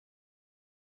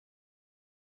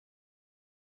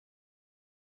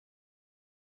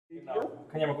Genau.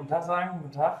 Kann ja mal guten Tag sagen,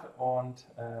 guten Tag und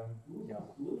ja.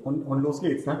 Und los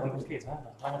geht's, ne? Und los geht's, ne?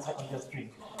 Nach langer Zeit mal wieder Stream.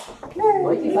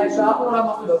 Soll ich die Zeit starten oder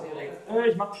machst du das direkt?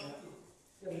 Ich mach.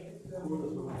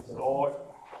 So.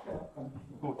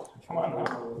 Gut, ich fang mal an, ne?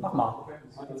 Mach mal.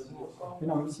 Ich bin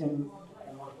noch ein bisschen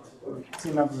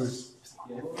nervös.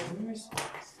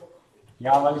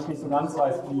 Ja, weil ich nicht so ganz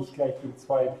weiß, wie ich gleich die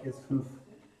 2 PS5,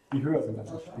 die höher sind,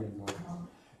 als ich spielen soll.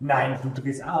 Nein, du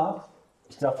drehst ab.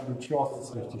 Ich dachte, du tjorst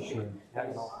es richtig schön. Ja,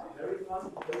 genau.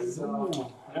 So,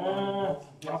 ja,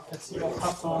 jetzt hier auf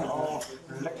Hudson auf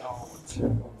Blackout.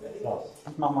 So,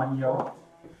 ich mach mal hier.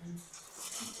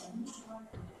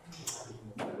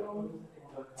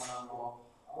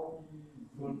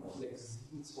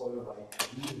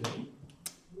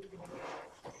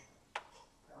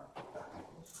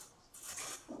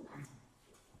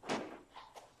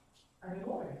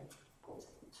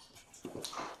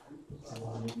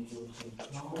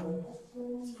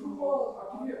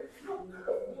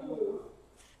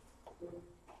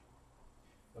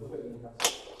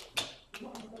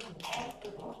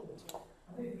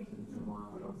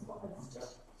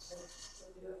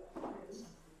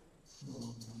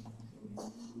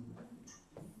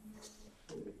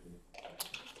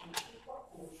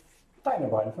 Deine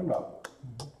beiden Finger.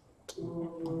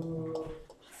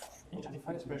 Ich hatte die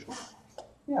Fall bei Schub.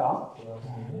 Ja.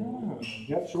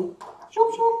 Jetzt Schub.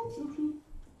 Schub, Schub, Schub, Schub.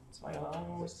 2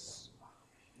 aus.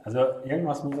 Also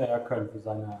irgendwas muss er ja können für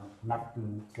seine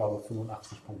nackten, glaube ich,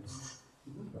 85 Punkte.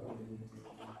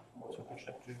 Ich hab kein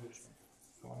Schreibtisch.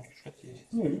 Ich war nicht schrecklich.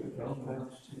 Nee.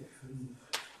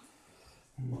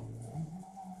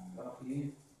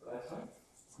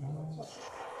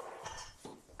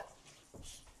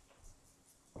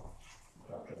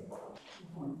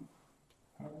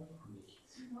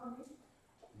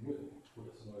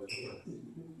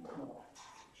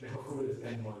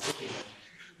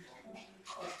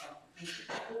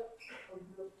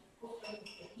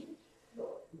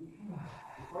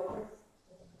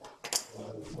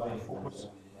 Fokus.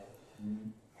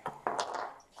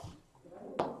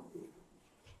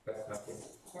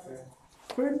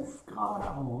 5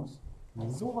 geradeaus.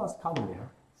 Sowas kann der.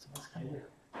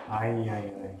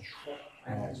 Eieiei.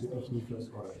 Das wird nicht nie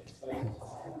fürs Ohr.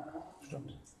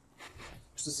 Stimmt.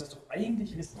 Müsstest du das doch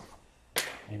eigentlich wissen.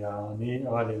 Ja, nee,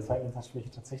 aber den Silencer spiele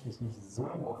ich tatsächlich nicht so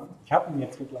oft. Ich habe ihn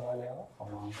jetzt mittlerweile ja auch.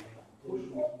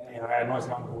 Ja, ein neues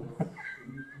Angebot.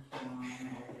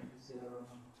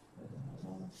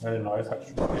 Ja, der neue ist halt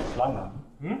schon kleiner.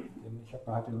 Hm? Ich habe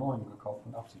mir halt den neuen gekauft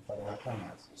mit Absicht, weil der halt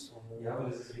kleiner ist.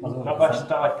 Also, da war ich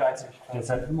geizig. Der ist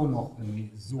halt immer noch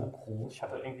irgendwie so groß. Ich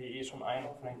hatte irgendwie eh schon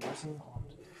einen von den Größen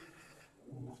und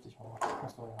dann dachte ich mal,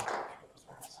 das war ja.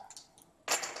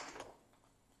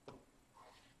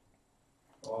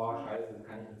 Oh, scheiße, das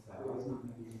kann ich nicht sagen.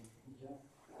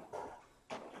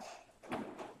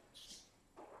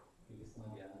 Wie ist man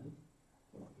gerne?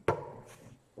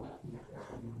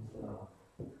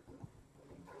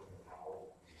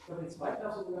 Ich glaube, die zweite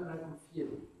darfst du sogar innerhalb von 4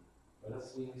 legen, weil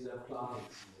das wegen dieser Planung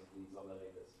die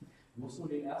Sonderregel ist. Du musst nur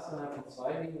den ersten innerhalb von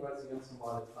 2 legen, weil es die ganz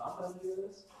normale Planregel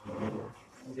ist.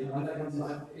 Und den anderen kannst du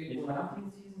einfach irgendwo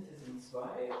nachziehen, ist in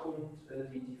 2 und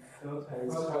die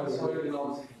vierte soll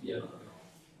genau 4.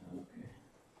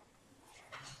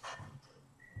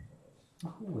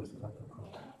 Ach, Uwe ist gerade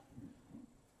gekommen.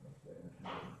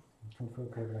 Ich kann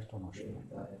Völker gleich doch noch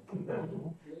spielen.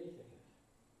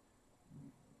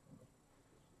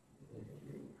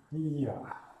 Ja.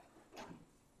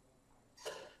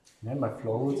 Ne, bei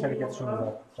Flow hätte ich jetzt schon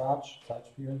gesagt, Charge,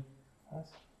 Zeitspiel.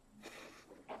 Was?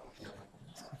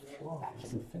 Ich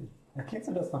bin Finn. Ja, kennst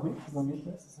du das noch nicht?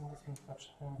 Das ist ein bisschen Quatsch.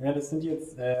 Ja, das sind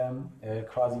jetzt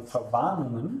quasi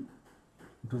Verwarnungen.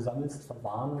 Du sammelst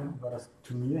Verwarnungen über das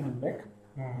Turnier hinweg.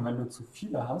 Und wenn du zu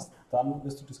viele hast, dann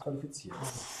wirst du disqualifiziert.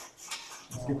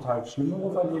 Es gibt halt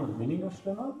schlimmere Verlierer und weniger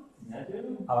schlimme.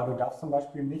 Aber du darfst zum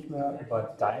Beispiel nicht mehr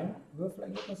über dein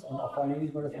Würfelergebnis und auch vor allem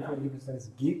nicht über das Würfelergebnis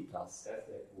deines Gegners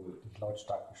dich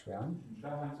lautstark beschweren.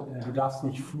 Du darfst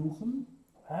nicht fluchen.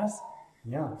 Was?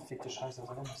 Ja. Fickte Scheiße, was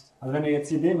er ist. Also wenn du jetzt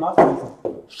die Idee machst, dann sagst,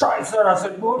 Scheiße, das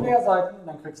sind nur Leerseiten,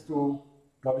 dann kriegst du,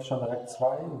 glaube ich, schon direkt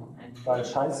 2, weil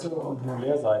Scheiße und nur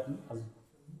Leerseiten. Also,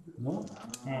 ne?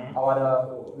 Aber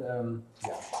da,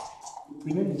 ja.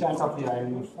 Benimm dich einfach wie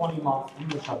ein vornehmer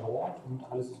englischer Lord und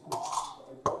alles ist gut.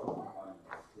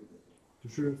 Du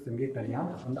schüttelst dem Gegner die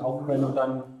Hand und auch wenn du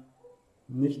dann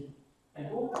nicht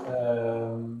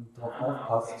darauf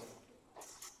aufpasst,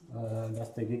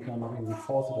 dass der Gegner noch irgendwie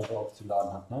Force oder so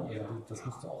aufzuladen hat. Ne? Also das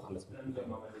musst du auch alles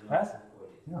mitnehmen. Was?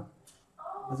 Ja.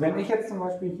 Also wenn ich jetzt zum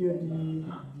Beispiel hier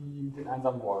den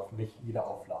einsamen Wolf nicht wieder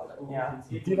auflade, Ja.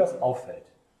 und dir das auffällt,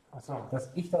 Achso.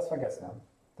 dass ich das vergessen habe.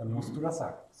 Dann musst du das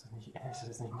sagen. Ist das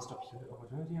jetzt nicht Mr.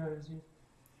 Opportunity analysiert?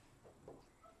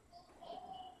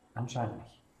 Anscheinend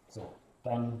nicht. So,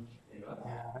 dann. Ja,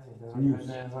 weiß ich nicht.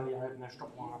 Dann sollen die halt eine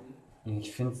Stoppuhr haben.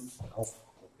 Ich finde es auch.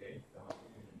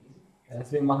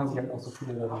 Deswegen machen sich halt auch so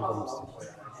viele darüber lustig.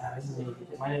 Ja, weiß ich nicht.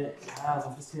 Ich meine, ja, so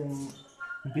ein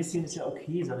bisschen ist ja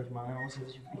okay, sag ich mal. Man muss ja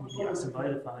sich wirklich mit die Axt und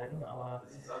Beide verhalten, aber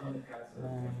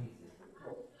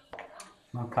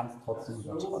Man kann es trotzdem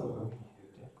übertreiben.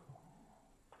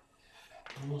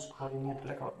 Minus koordiniert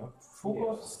Blackout mit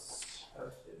Fokus.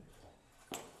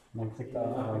 Man kriegt da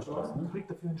einen Stress, ne? Man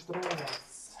kriegt dafür einen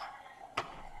Stress.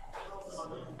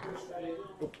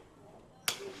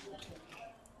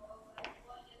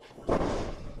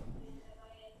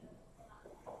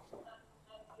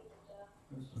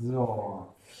 So.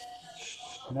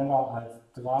 Schneller als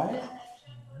 3.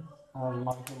 Also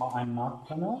mache ich immer einen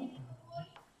Nachbrenner.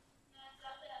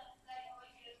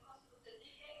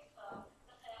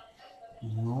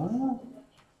 So.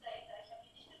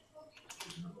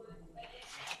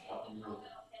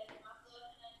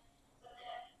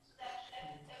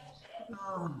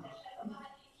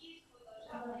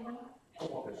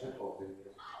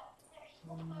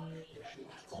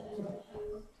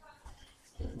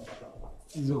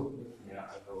 So.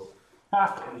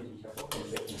 Ha.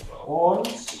 Und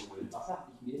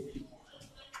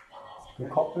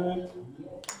gekoppelt.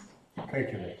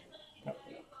 Calculate.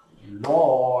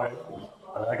 LOL.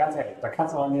 Also ganz ehrlich, da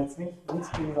kannst du aber jetzt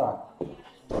nichts gegen sagen.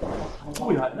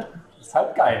 Cool halt, ne? Ist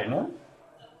halt geil, ne?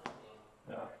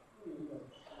 Ja.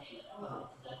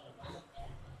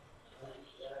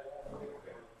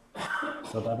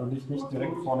 So, da du dich nicht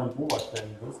direkt vor einen Boba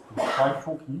stellen wirst, mit 2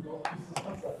 Foki,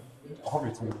 hoffe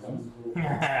ich zumindest.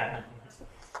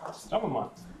 Schauen wir mal.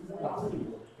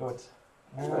 Gut.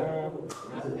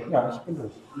 Ja, ich bin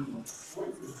durch.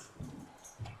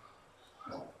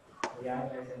 Ja,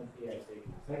 das ist ein Fehlerweg.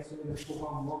 Zeigst du mir das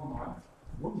Programm morgen mal?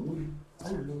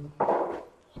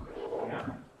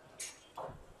 Ja.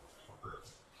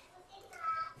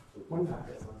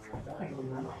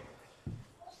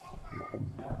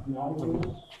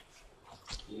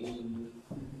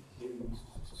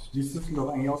 Die ist Düsseldorf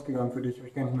eigentlich ausgegangen für dich, habe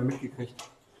ich gar nicht mehr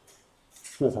mitgekriegt.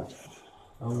 Besser.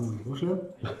 So schlimm?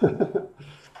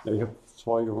 Ja, ich habe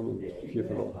 2 gewonnen und 4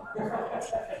 verloren.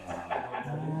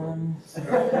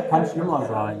 Kann schlimmer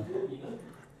sein.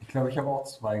 Ich glaube, ich habe auch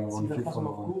 2 gewonnen, 4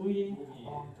 verloren. Kuri.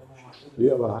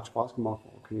 Nee, aber hat Spaß gemacht.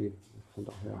 Okay, von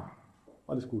daher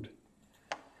alles gut.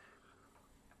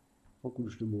 War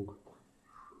gute Stimmung.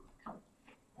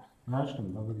 Ja,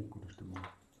 stimmt, war wirklich gute Stimmung.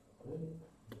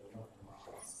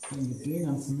 Mit den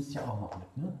ganzen müsst ihr auch noch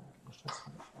mit, ne?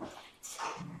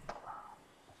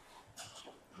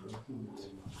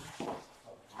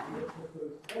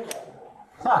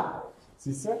 Ha!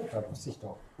 Siehst du? Da wusste ich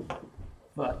doch.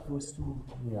 Was wusstest du?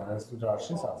 Ja, dass du da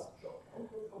Schiss hast.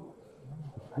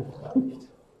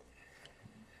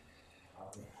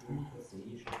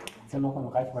 Ist ja noch in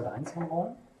Reichweite 1 von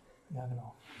Rollen? Ja,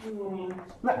 genau.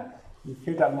 Na, mir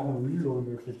fehlt da noch eine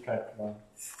Reload-Möglichkeit.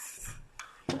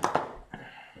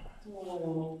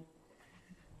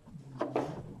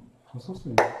 Was suchst du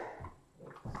denn?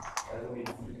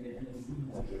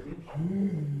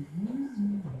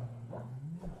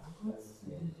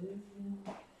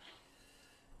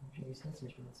 Wie ist das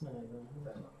nicht benutzen?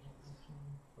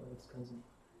 Das kann sie.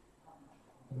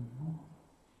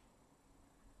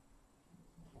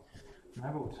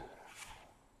 Na gut.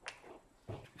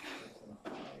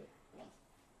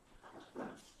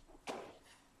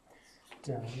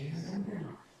 Dann.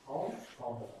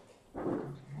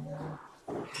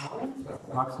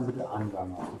 Magst du bitte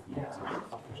Angaben auf die Finanzen?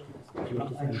 Ich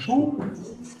mache einen Schuh.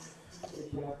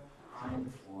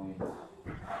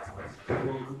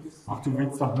 Ach, du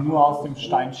willst doch nur aus dem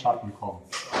Steinschatten kommen.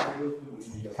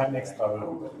 Kein extra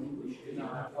Würfel.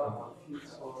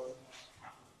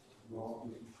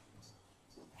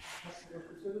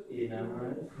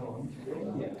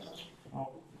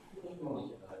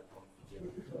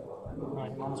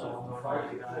 Nein, Mann, so.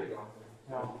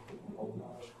 Ja.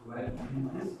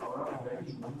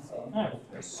 Nein,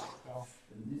 das. Ja.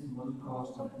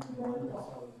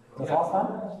 Das war's dann?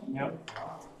 Ja.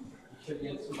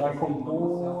 Dann kommt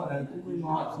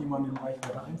Google hat jemand in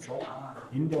Reichweite 1 hat.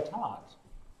 In der Tat.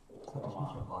 Das hatte ich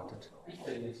nicht erwartet.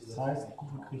 Das heißt,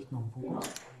 Google kriegt noch einen Bogen.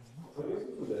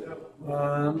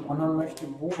 Und dann möchte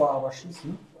Boba aber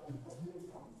schießen.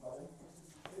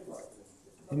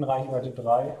 In Reichweite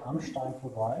 3 am Stein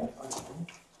vorbei.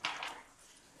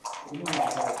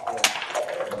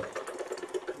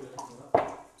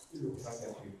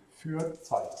 Für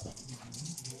 2.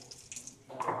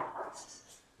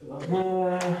 Boah,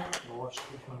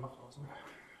 ich mal Macht aus.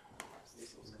 Das ist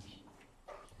nicht so sicher.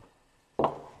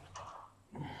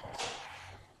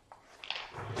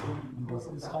 Und das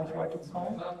ist Reichweite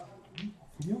 2.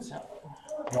 News, ja.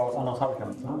 Ja, was anderes habe ich ja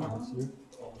nicht. Ne? Das hier.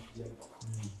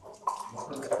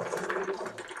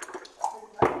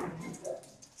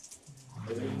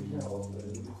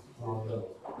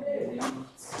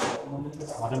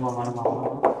 Warte mal.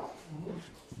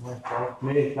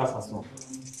 Nee, ich lasse das so.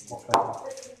 Okay.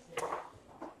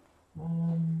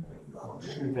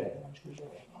 Schön weg.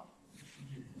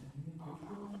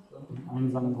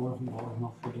 Einen Sandwolfen brauche ich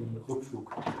noch für den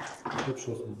Rückflug.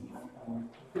 Rückschuss.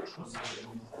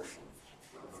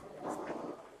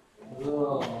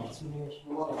 So, ziemlich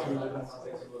nur auf den ganz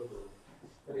 6 Würfel.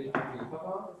 Verlegt gegen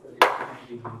Papa, verlegt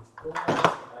gegen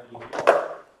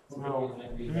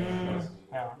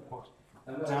Ja, gut.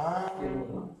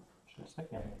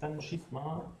 Dann schießt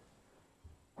mal.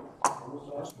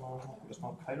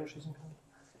 Erstmal Kylo schießen kann.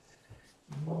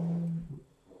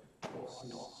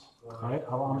 3,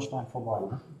 aber am Stein vorbei.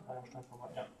 Ne? 3 am Stein vorbei,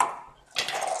 ja.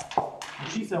 Dann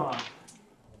schießt er mal.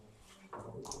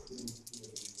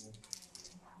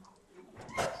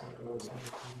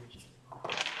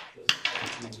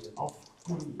 Auf.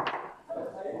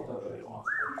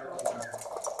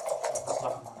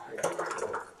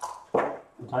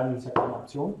 Verteidigung ist ja keine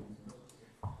Option.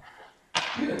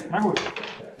 Na gut.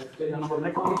 Dann nochmal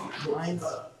Black One. 1.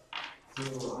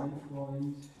 So, ein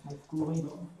Freund. Guri.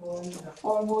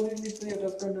 Oh, wo den nicht sehen,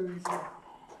 das könnte nicht sein.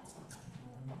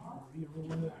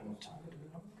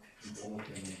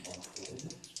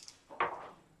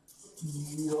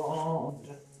 Ja, und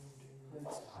dann den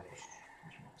 2.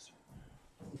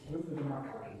 Ich würfel mal.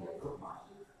 Guck mal.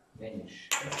 Mensch,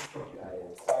 das ist doch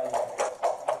geil. 2.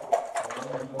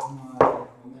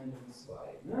 Moment 2,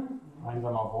 ne?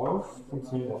 Einsamer Wolf,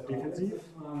 funktioniert auch defensiv.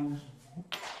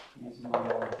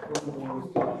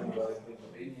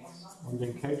 Und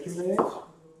den Calculate.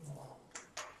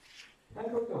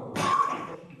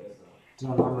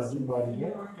 Dann haben wir die beiden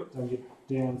weg. Dann geht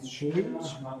der ins Schild.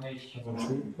 Also ein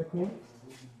Schild wegnehmen.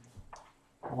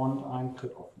 Und ein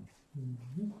Crit offen.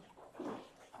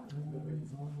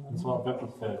 Und zwar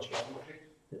Battlereport.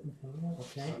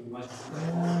 Okay.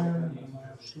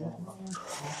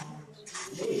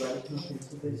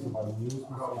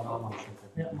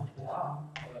 Ja, mach das.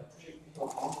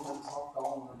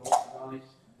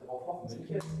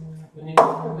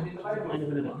 Eine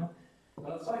Wille da, ne?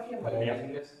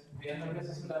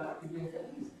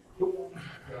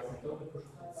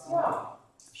 Ja.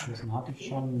 Schießen hatte ich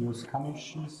schon, News kann ich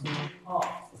schießen.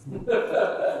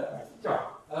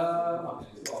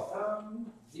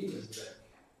 Die ist weg.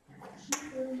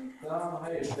 Da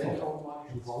heilt der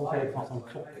automatisch. Ich brauche jetzt noch so einen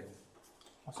Crit.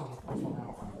 Achso,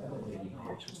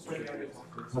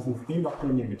 Lass uns den doch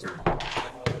in die Mitte.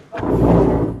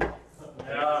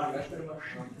 ja,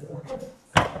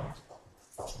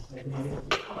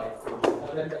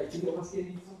 Ich denke, passiert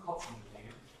nicht zum Kotzen.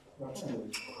 Der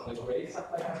Grace hat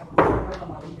gleich einfach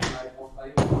mal hingeleitet auf 3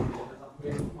 Minuten. Der sagt,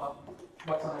 Grace, guck mal,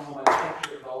 schmeiß dann nochmal meine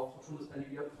Tasche drauf und schon ist deine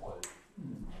wieder voll.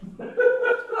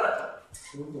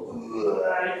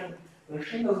 Dann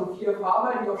stehen da so 4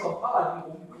 Farmer, die auf so einem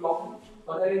Paladin rumkloppen,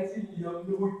 weil er denkt, sie haben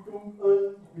eine Rüstung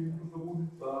an, ich bin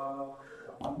verwundbar.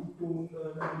 Rüstung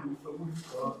an, ich bin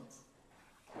verwundbar.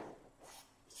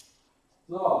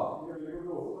 So,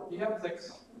 ich habe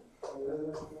 6.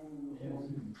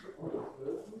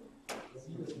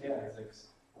 7 ist mehr als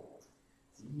 6.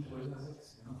 7 größer als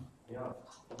 6, ja. Ja.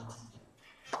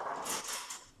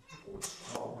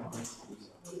 Oh, noch eins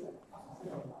größer.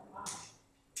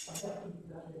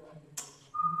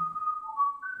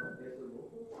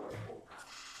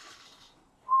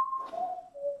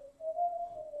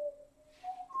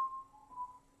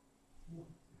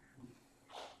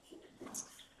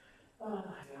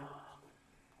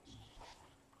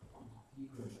 Die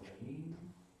können wir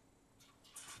nehmen.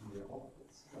 Die wir auch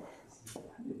beziehen. Das sind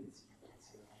alle Beziehungen.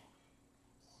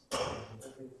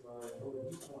 Das sind 2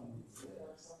 von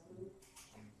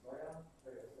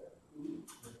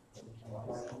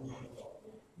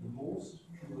most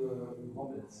für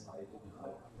Hobbit-Zeit.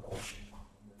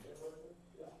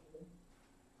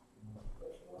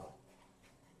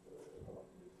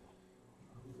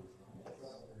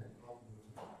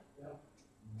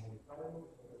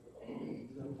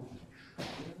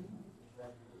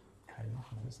 Keine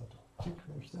verbesserte Optik,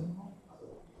 höre ich dann noch.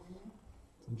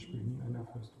 Sonst spielt nie einer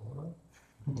First Order.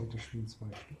 Heute spielen 2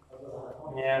 Stück.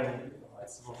 ja,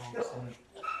 letzte Woche ein bisschen.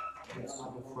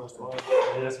 First Order.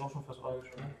 Letzte Woche schon First Order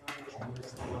gespielt. Schon ein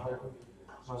bisschen unterhalten.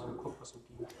 Mal so geguckt, was so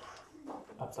ging.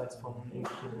 Abseits von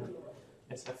irgendwelchen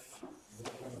SF.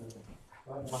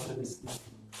 Materialisten.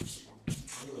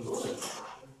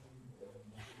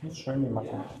 Ist schön, die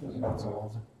Mathe. Das ist zu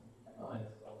Hause.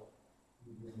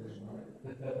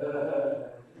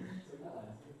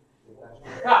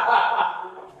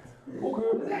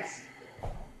 Okay.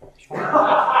 Ich fange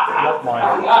mal.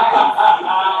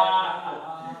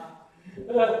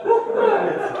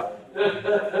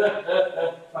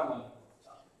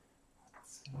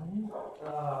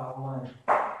 Ah, Mann.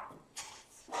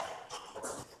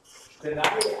 Wir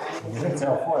sind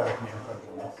ja auch vorher wegnehmen können.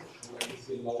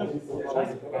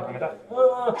 Scheiße, ich hab mir gedacht. So.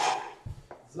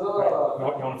 Wir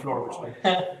wollten ja auch eine Flora spielen.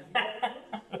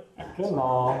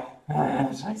 Genau.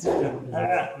 Scheiße.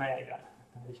 Naja, egal.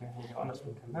 Dann hätte ich mich auch anders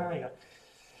spielen können. Na, egal.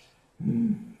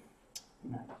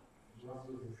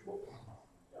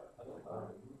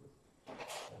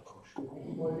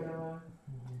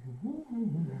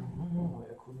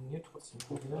 Er kombiniert trotzdem.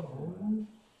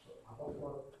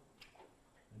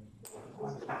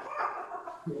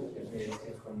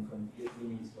 Von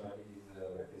Minis, weil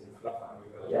diese flache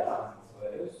angehört. Ja,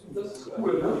 das ist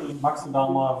cool, ne? Magst du da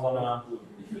mal so eine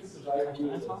leichte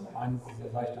Das Einfrage?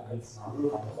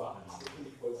 finde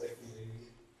ich voll sexy.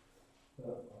 Ja,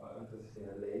 das ist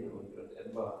ja Lane und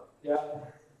Ember. Ja.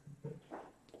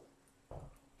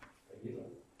 Da geht was.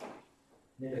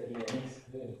 Nee, da ging ja nichts.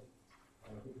 Nee.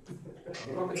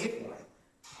 Aber da geht was.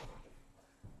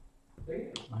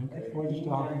 Eigentlich wollte ich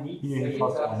da hier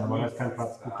fast rein, aber da ist kein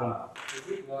Platz. Gut, dann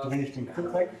bringe ich den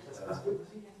Clip weg.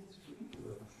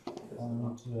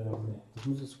 Und das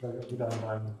müsstest du vielleicht auch wieder in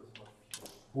deinem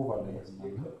Overlay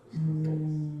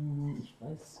machen. Ne? Ich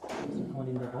weiß, kann man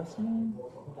den da rausnehmen?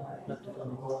 Oder bleibt der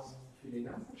dran?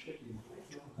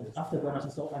 Also Afterburners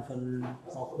ist auch einfach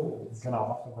auch. Genau,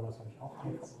 Afterburners habe ich auch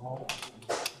drauf.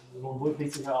 So ein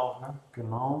Wohlpflicht sicher auch, ne?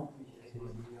 Genau.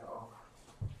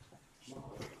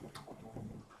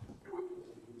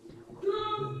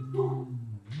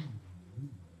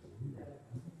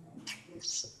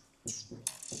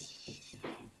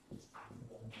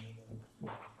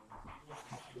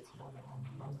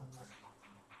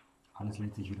 Alles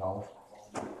lädt sich wieder auf.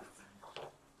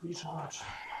 Recharge.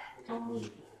 Ich glaube,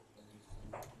 es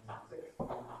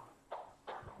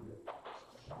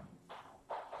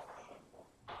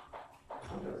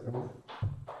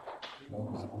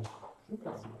auch.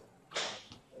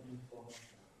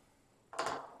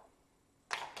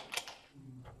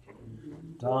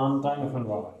 Dann deine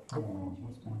 5er.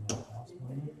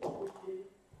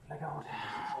 Blackout.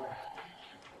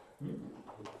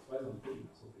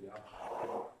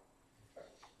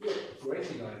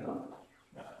 Racing Line, ne?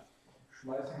 Ja.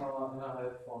 Schmeiß mal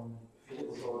innerhalb von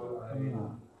 4 Zoll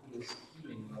ein cooles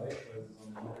Healing rein, weil sie so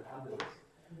eine nette Kante ist.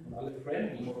 Und alle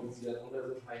Friendly Models, die da drunter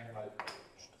sind, heilen halt.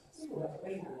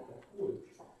 Cool.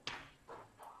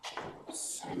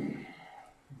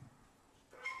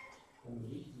 Dann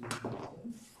riecht die ein bisschen.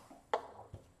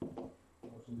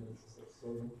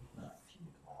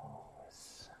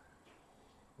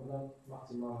 Und dann macht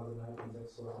sie mal innerhalb von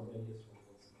 6 Zoll und wenn jetzt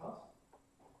 15 passt.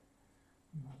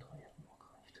 Nur 3 hätten auch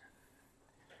gereicht.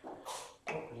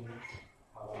 Gut.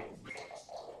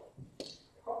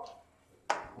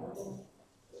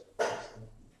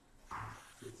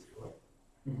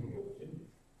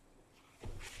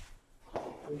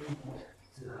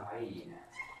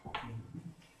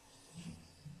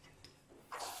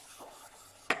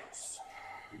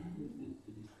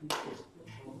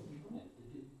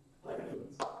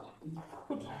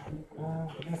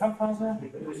 In der Kampfphase.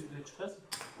 Stress.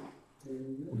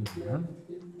 Dann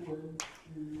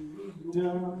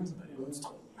sind wir uns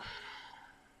drin.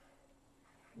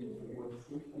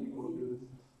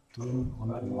 Drin und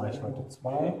in Reichweite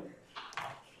 2.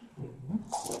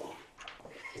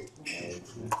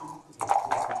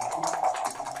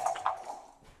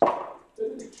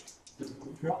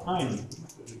 Für 1.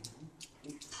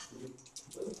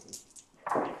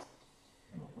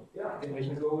 Ja, in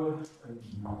welchen Goal?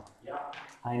 Ja.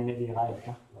 Ein Milli reicht,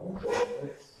 ne?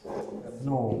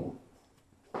 So.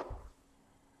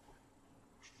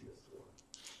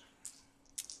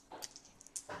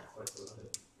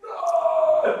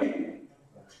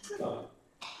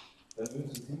 Dann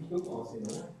würdest du ziemlich dumm aussehen,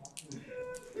 oder?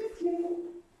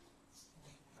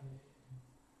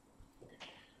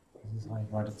 Das ist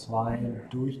Reichweite 2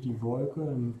 durch die Wolke,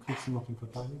 dann kriegst du noch den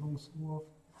Verteidigungswurf.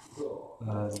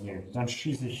 Nee. Dann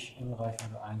schieße ich in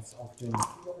Reichweite 1 auf den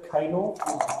Kylo.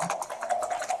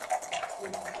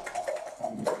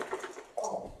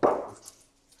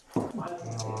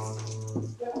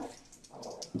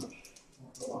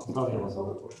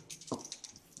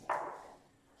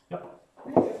 Ja.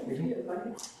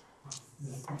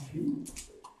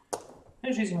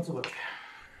 Dann schieße ich mal zurück.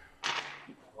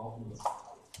 Brauchen wir das.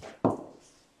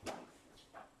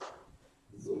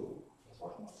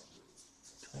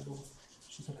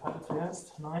 Karte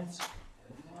zuerst. Nice.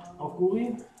 Auf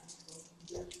Guri.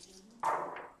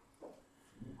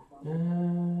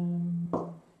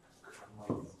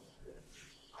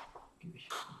 Gebe ich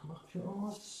Macht für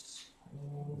aus.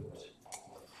 Und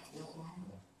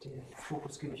den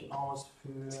Fokus gebe ich aus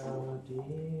für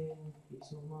den. Wie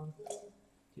ist nochmal?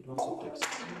 Die Advanced Optics.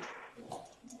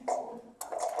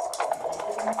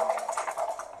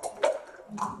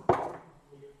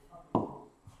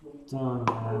 Dann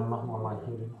machen wir mal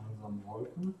hier den einsamen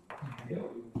Wolken.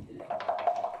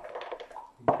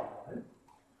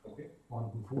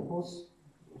 Und einen Fokus.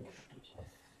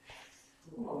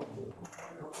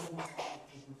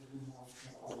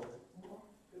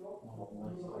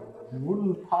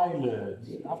 Wooden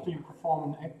Pilot. After you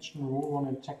perform an action, roll one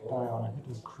attack die on a hit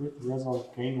and crit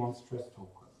result, gain one stress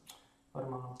token. Warte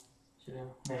mal.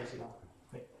 Nee, ist egal.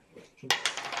 Nee.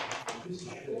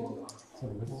 So,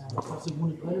 Was hast du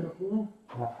Wooden Pilot davor?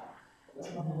 ja.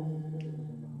 Pilot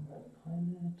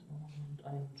und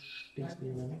ein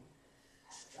Dingsbeam.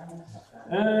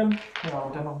 Ja,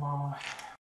 und dann nochmal.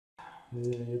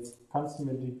 Jetzt kannst du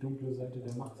mir die dunkle Seite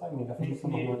der Macht zeigen. Nee, dafür musst du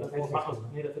Nee, nochmal das hätte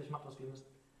ich Macht ausgeben müssen.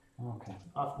 Okay.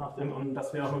 Und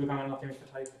das wäre auch nur gegangen, nachdem ich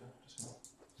verteidigt hätte.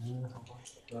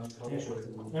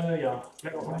 Ja,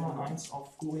 Black auf einmal 1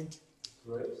 auf Guri.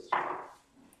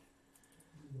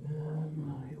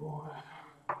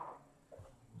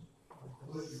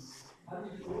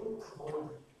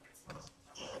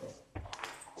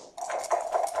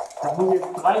 Da muss ich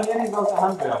jetzt 3 Handys aus der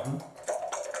Hand werfen.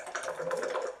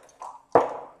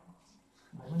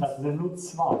 Das sind nur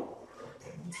 2.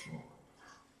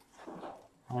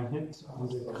 Ein Hit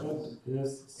und der Crit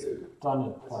ist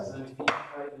Stunned. Das ist eine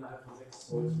Fähigkeit innerhalb von 6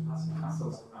 Zoll. Hast du kannst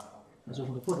das Das ist ja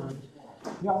schon der Vorteil.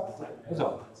 Ja, ist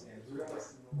er.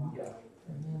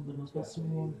 Was hast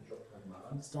du?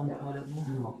 Instant Pilot, ne?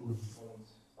 Ja.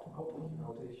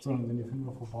 So, dann sind die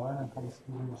 5 vorbei, dann kannst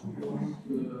du den schon tun.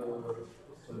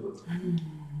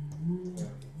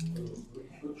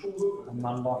 Und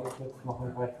man darf jetzt noch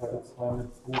in Reichweite 2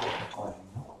 mit Bruder verteidigen.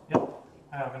 Ne?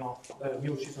 Ja, genau.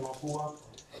 Mio schießt dann auf Hua.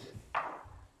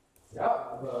 Ja,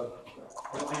 aber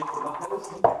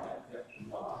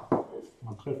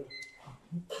Man trifft.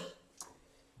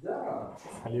 ja,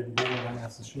 Verliert Bogen sein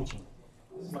erstes Schildchen.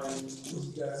 das ist mein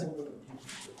lustiger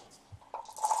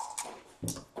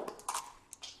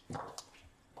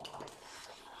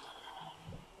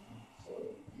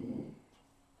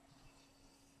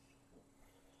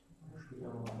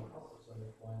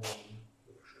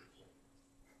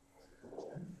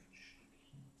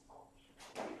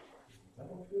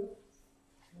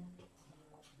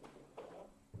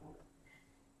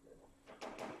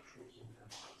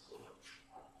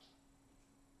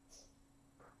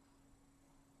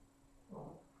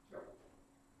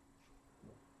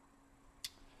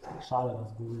Schade,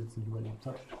 dass Google jetzt nicht überlebt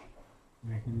hat.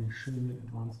 Ich nehme die schön mit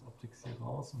Advanced Optics hier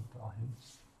raus und dahin.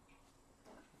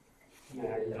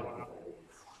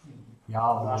 Ja,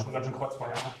 War aber schon ganz schön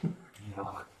Kreuzfeuer.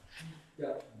 ja,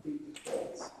 Ja,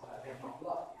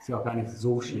 ist ja auch gar nicht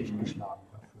so schlecht geschlagen.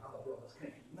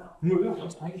 Nö, ja,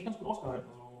 das ist eigentlich ganz gut ausgehalten.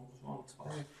 Also, das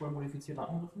waren 2 voll modifizierte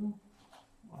Angriffe. Und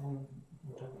dann,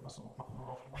 was auch machen wir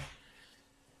auch.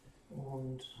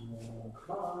 Und.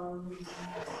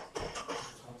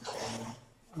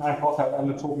 Nein, ich brauche halt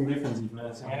alle Token defensiv. Ne?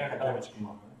 Das ist Ja, ja genau. Damage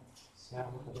gemacht. Ja,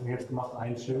 Und jetzt gemacht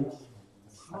ein Schild.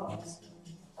 Das ist halt nichts.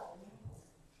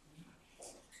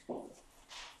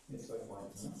 mit 2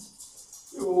 Freunden, ne?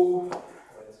 Jo.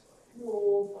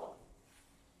 Jo.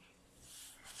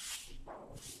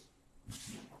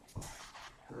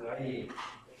 3.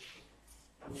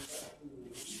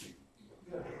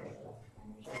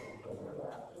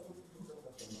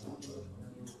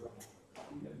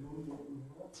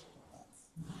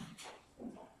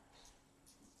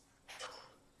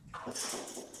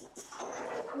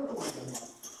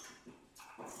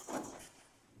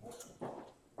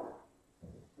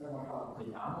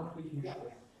 Die Arme kriege ich nicht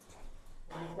schlecht.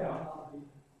 Ja.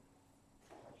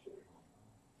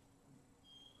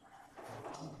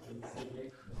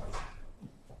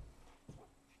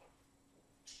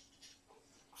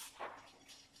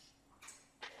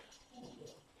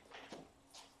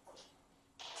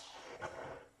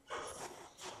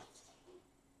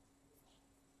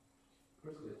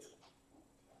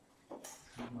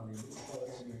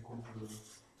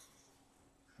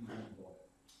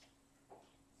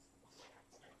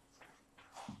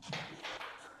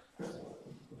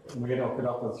 Man hätte auch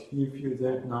gedacht, dass ich viel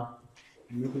seltener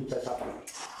die Möglichkeit habe,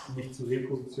 mich zu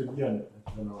repositionieren,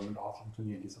 wenn du mit Ausland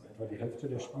Turnier gehst. Auf etwa die Hälfte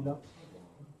der Spieler.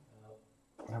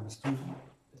 Da bist du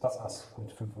das Ass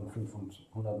mit 5 und 5 und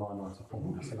 199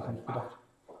 Punkten. Das hätte ich nicht gedacht.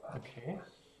 okay.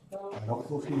 Weil noch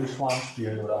so viele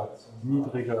Schwarmspiele oder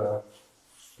niedrige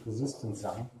Resistance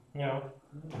haben. Ja.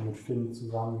 Mit Finn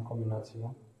zusammen in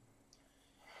Kombination.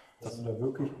 Dass du da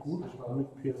wirklich gut mit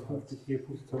PS50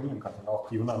 positionieren kannst. Und auch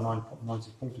die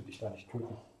 199 Punkte dich da nicht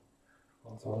töten.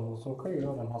 Und so ist okay,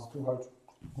 ja, dann hast du halt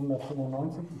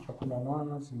 195, ich habe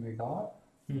 199, mir egal.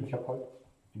 Und ich habe halt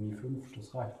in die 5,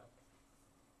 das reicht.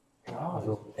 Ja,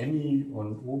 Also Annie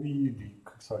und Obi, die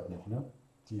kriegst du halt nicht, ne?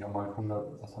 Die haben halt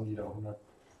 100, was haben die da,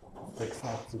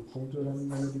 186 Punkte, wenn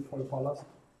du die voll ballerst.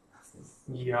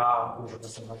 ja, gut,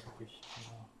 das sind halt wirklich.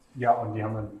 Ja, und die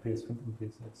haben dann PS5 und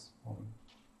PS6.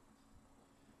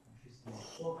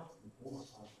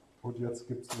 Und jetzt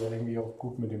gibt es ja irgendwie auch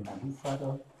gut mit dem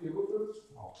Fighter. 4 Würfel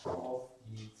auf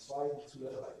die 2, die zu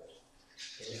der 3 wird.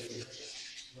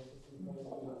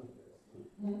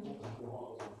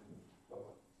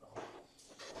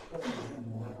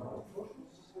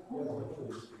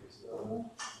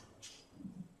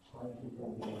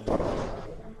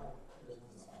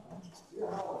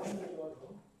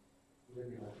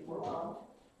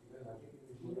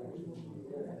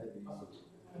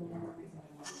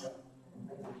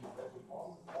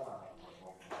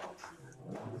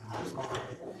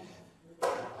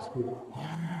 Ist gut.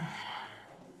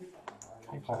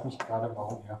 Ich frage mich gerade,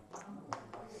 warum er.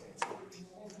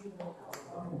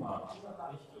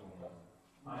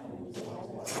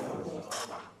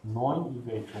 Neun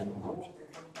Evade-Token habe ich.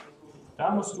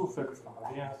 Da musst du Völker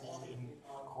fragen, wer die in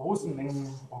großen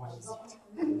Mengen organisiert.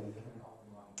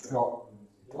 Ja.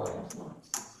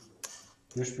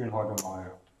 Wir spielen heute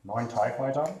mal 9 TIE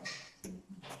Fighter.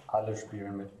 Alle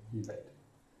spielen mit Evade.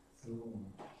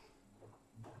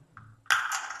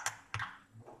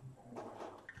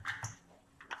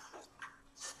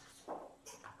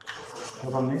 Ich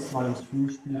habe beim nächsten Mal im Stream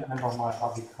spiele einfach mal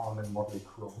Hobbyclub mit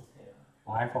Hobbyclub.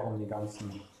 Einfach um die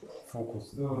ganzen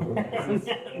Fokus. Du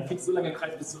kriegst so lange im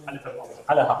Kreis, bis du alle verbrauchst.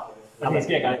 Alle haben. Aber es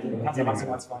geht ja gar nicht. Du kannst ja Ja,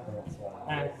 maximal 2.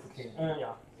 ja. Okay.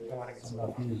 Ja. Dann weiter geht's. Dann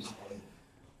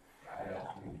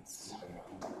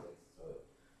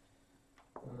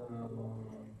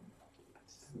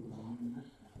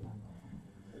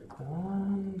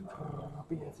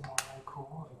habe ich jetzt mal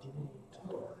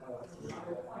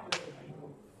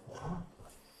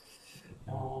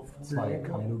Auf 2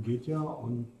 Kylo geht ja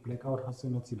und Blackout hast du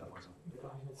in der Zielerfassung. Da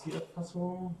habe ich eine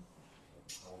Zielerfassung.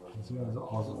 Das sieht also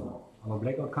aus. Aber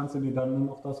Blackout kannst du dir dann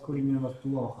nur noch das koordinieren, was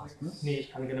du auch hast, ne? Nee,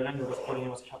 ich kann generell nur das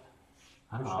koordinieren, was ich habe.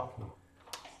 Okay.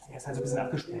 Er ist halt so ein bisschen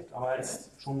abgespeckt, aber er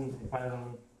ist schon bei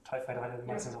einem TIE Fighter halt die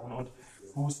meisten Sachen. Und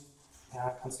Boost, ja,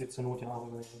 kannst du jetzt zur Not ja auch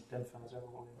über den Dämpfer selber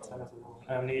holen, den Zeiger selber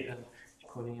holen. Ich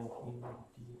koordiniere auch ihn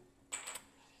die.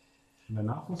 Und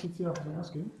danach muss jetzt hier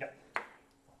was gehen? Ja.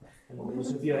 Dann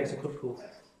müssen wir extra Krypto.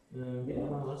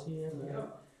 Was hier?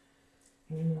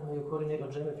 You coordinate on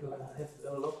jam if you have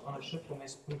a lock on a ship, you may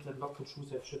sprint that lock to choose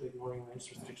that ship ignoring range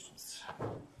restrictions.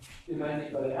 Immerhin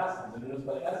nicht bei der ersten, wenn du das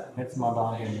bei der ersten. Jetzt mal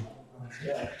da hin.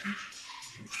 Ja.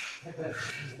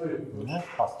 Ja,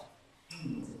 passt.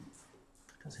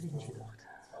 Das hätte ich nicht gedacht.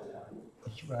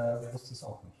 Ich wusste es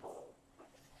auch nicht.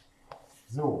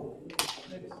 So.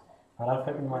 Aber dann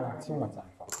fällt mir meine Aktion ganz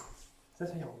einfach. Das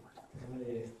hätte ich auch gemacht.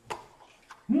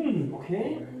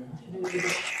 Okay.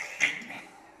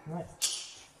 Nice.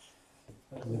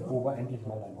 Also Probe endlich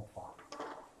mal ein Opfer.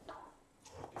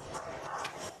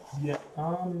 Wir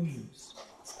News.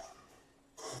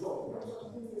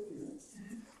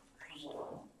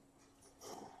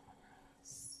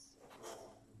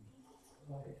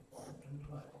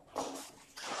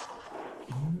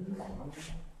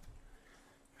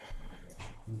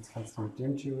 Jetzt kannst du mit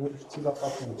dem theoretisch Ziel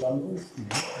abpassen und dann boosten.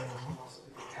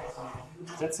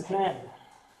 Setze Plan.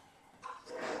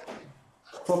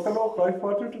 So, kann auch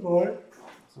Reichweite 3.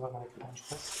 So war meine kleinen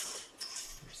Stress.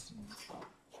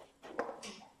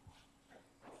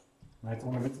 Na, jetzt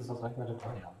ohne Witz ist das Reichweite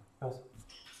 3 haben. Was?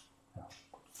 Ja.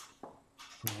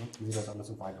 Wie sieht das alles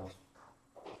so weit aus?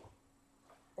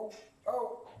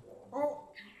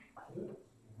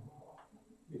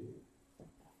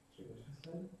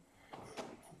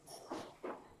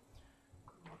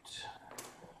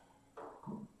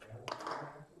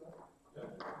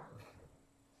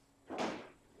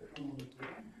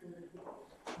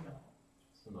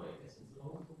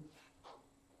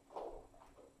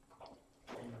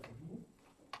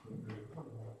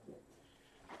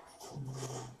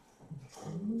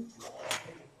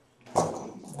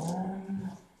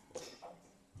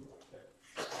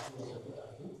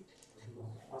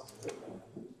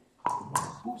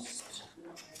 Boost.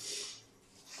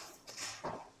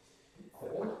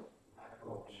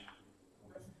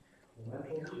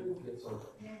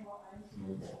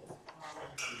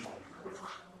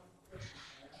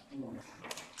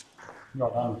 Ja,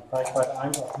 dann Reichweite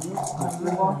 1 auf Minus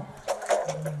rüber.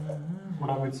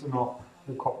 Oder willst du noch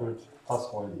gekoppelt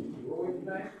was rollen?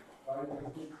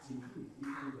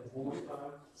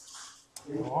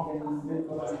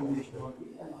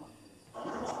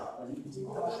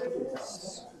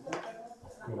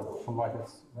 Ja, schon war ich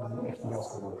jetzt echt nicht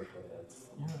ausgegangen.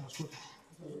 Ja, das ist gut.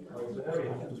 Okay,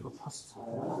 das passt.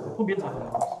 Probiert es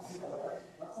einfach mal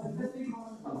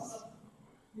aus.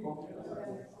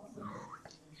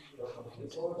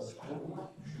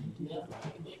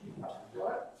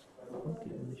 Und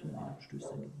geben nicht mehr Stöße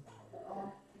dagegen.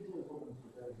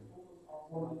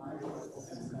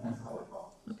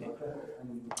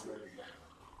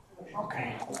 Okay.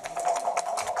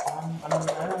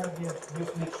 Hier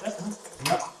für den Stress, ne?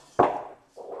 Ja.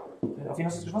 Auf wen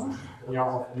hast du es geschossen? Ja,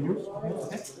 auf Minus. Okay.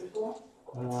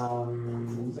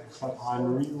 Ich habe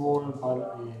einen Reroll, weil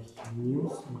ich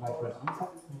News im Reichweite 1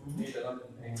 habe.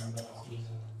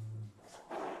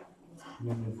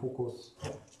 Nehme den Fokus.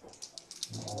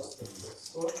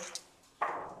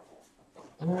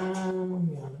 Ja,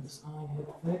 dann ist ein Hit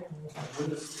weg.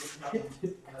 Dann ist ein Hit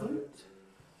gekriegt.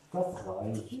 Das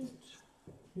reicht.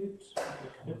 Hit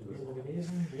wäre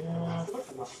gewesen. Der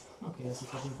okay, das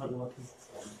ist auf jeden Fall okay.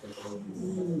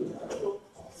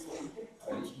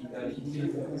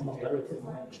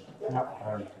 Ja,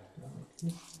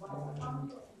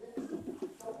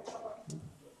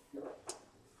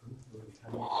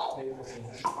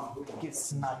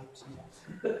 Gesniped.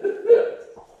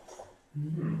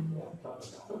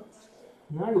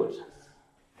 Na gut.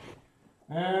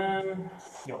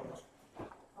 Ja.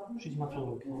 Schieß mal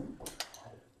zurück.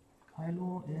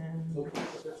 Kylo in 1.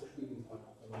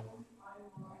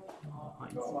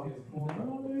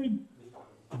 Nein!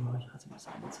 Ich hasse das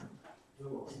einzeln.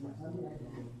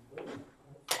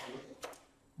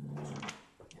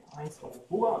 1 auf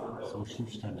Boa. so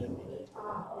schief stand der nicht.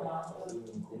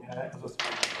 Also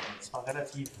es war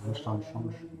relativ. Das stand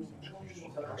schon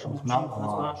Das knapp.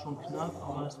 war schon knapp,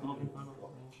 aber es war auf jeden Fall noch.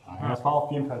 Ja, das war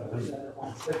auf jeden Fall drin.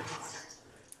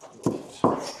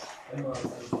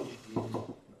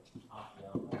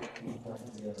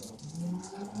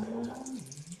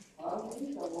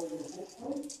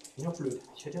 Ja, blöd.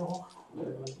 Ich hätte ja auch.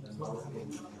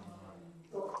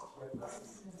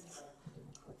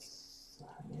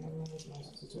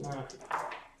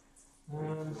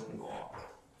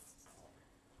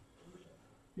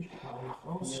 Ich gehe mal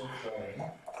raus.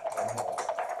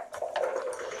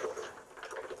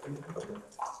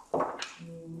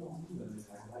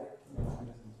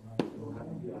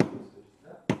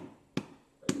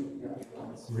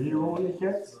 Reroll ich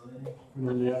jetzt für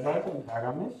eine Leerseite und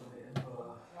ärgere mich.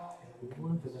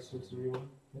 Für das willst du reholen?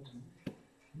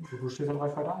 Du stehst an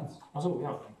Reichweite 1. Achso,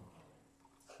 ja.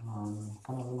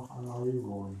 Kann also noch einmal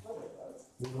rerollen.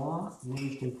 Oder nehme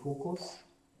ich den Fokus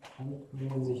und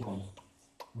nehme den Sicherung.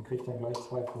 Dann kriegt er gleich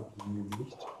 2 Fokus im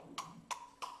Gewicht.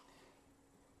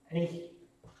 Ich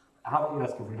habe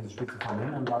das Gefühl, dieses Spiel zu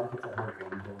verlieren, dann darf ich jetzt auch mal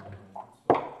gehen.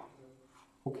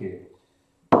 Okay.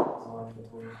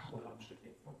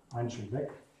 Ein Stück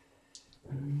weg.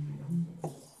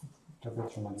 Ich habe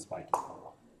jetzt schon mein zweites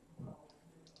verloren.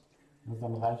 Das ist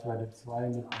dann Reichweite 2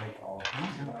 mit weg auch.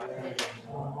 Ne?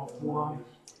 Auf Boa.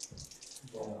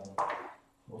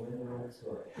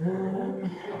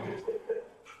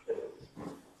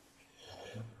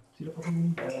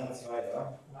 Telefon.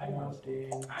 Einmal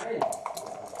den.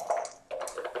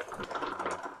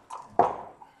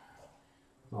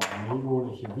 So, dann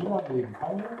hole ich hier wieder wegen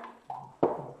Keine.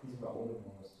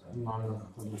 Nein,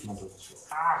 dann muss man das.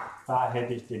 Da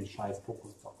hätte ich den scheiß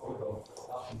Fokus drauf.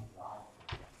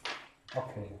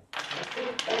 Okay.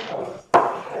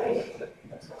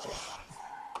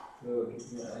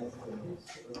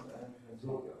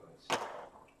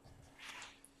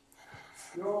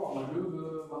 Ja, und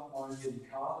Löwe macht mal hier die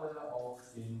Karte auf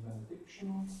den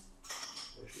Benediction.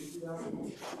 Der steht wieder.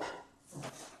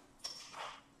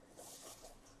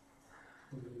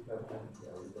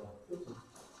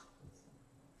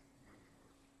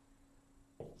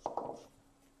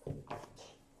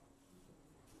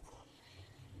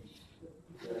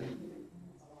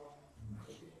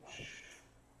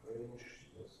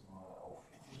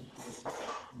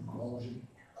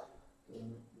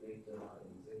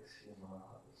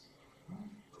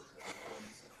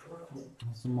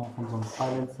 Hast du mal von so einem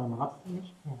Silencer ein Rad für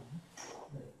mich?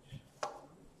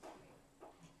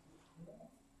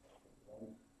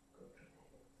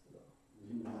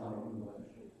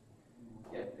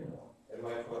 Ja, genau. Der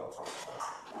war ja vorher auch.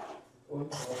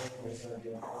 Und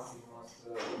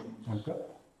Danke.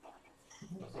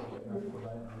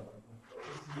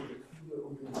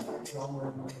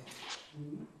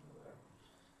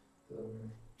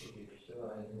 Dann gebe ich da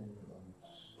einen.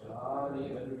 Ja, nee,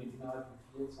 wenn du die finalen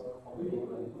 4 Zoll vom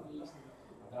Boden hinlegst,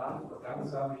 dann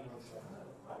langsam hin und her.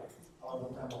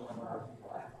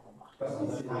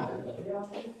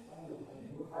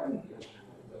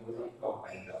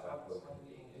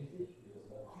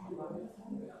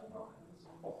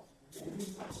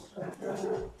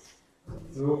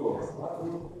 So.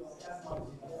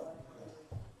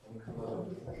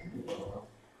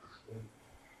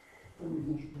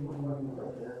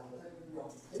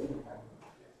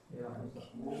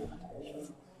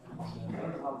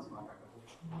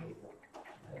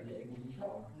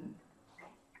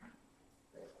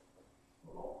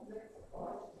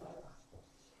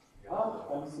 Ja,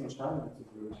 dann ist die Entscheidung nicht so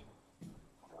blöd.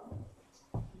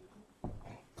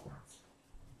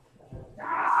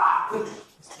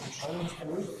 Ist die Entscheidung nicht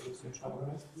blöd? Ist die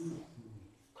Entscheidung nicht?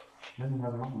 Ja, nicht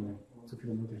mal machen wir. Zu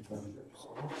viele Möglichkeiten.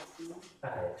 Auf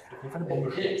jeden Fall eine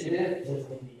Bombe schießen.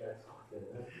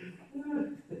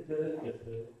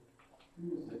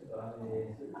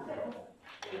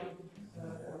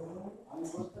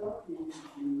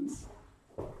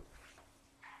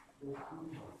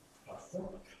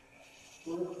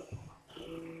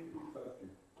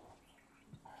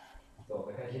 So,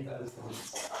 da kann ich jetzt alles versuchen.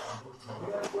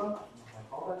 Mein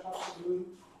Vorbeitschaft zu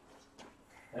lösen.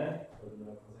 Oder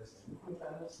der Prozess nicht gut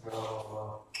ist.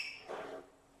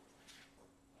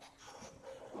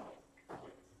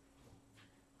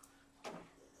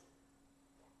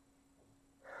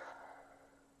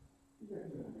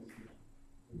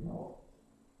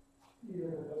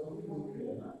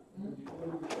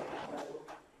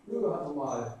 Bürger hat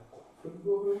nochmal 5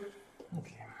 Würfel.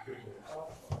 Okay.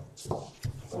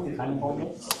 Keine Bombe.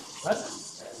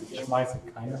 Was? Ich schmeiße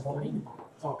keine Bombe.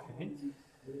 Okay.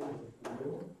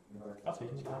 Das will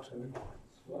ich nicht nachstellen.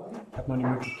 Ich habe nur die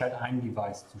Möglichkeit, ein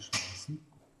Device zu schmeißen.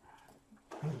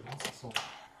 Das ist so.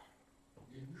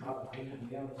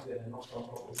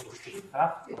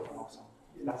 Ach,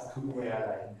 Das tun wir ja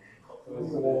allein. Das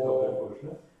ist der Doppelpush,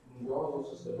 ne? Ja,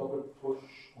 das ist der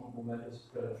Doppelpush und im Moment ist es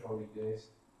Predatory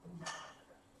Days.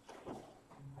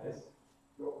 Heißt?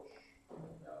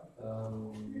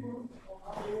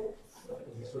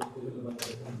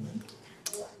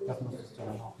 Das musstest du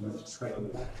dann auch mit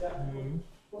tracken.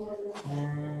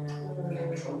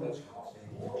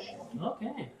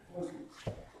 Okay.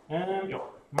 Ja.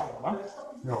 Machen wir mal.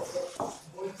 Ja.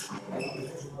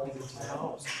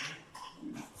 Raus.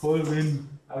 Voll Win.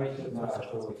 Aber ich würde mal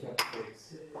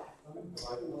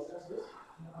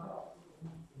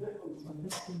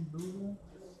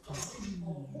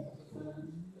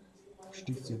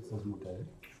Stichst du jetzt das Modell?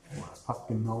 Das passt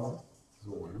genau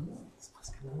so, ne? Das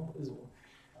passt genau so.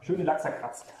 Schöne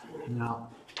Lachserkratzer.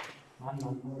 Ja. Mann,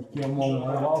 Mann. Ich gehe morgen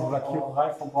mal auf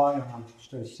Lackiererei vorbei und dann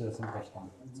stelle ich dir das in Rechnung.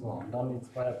 So, und dann die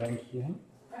zweite Bank hier hin.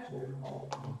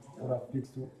 Oder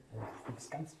fliegst du?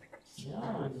 Fliegst ganz weg.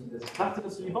 Ja, ich dachte,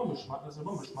 dass du die Bombe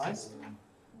schmeißt.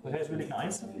 Daher jetzt will ich eine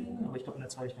Einzel fliegen, aber ich glaube in der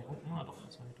zweiten nicht unten. Ah, doch,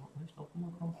 das war ich doch nicht drauf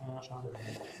rumgekommen. Ah, schade.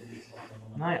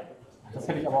 Naja. Das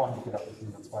hätte ich aber auch nicht gedacht, dass du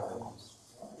in der zweiten kommst.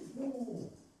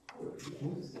 Ich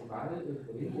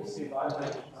muss den Ball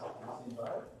halt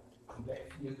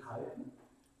weg viel halten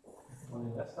und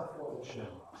den Rest davor ist schön.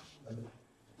 Damit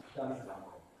ganz lang.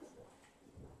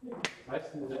 Das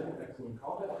heißt, du selber kriegst so einen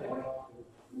Counter-Attack.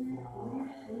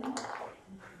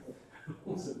 Du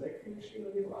musst den wegfliegen, stehen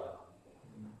und den Ball an.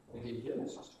 Dann geht hier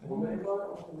das Moment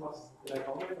und du machst der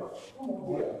Counter-Attack.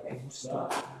 Ja.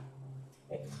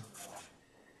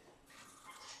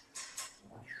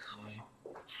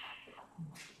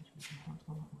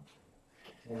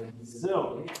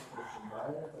 So.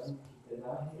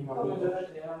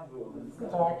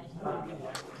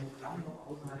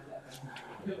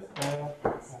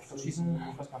 Verschießen?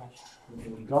 Ich weiß gar nicht.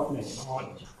 Ich glaube nicht.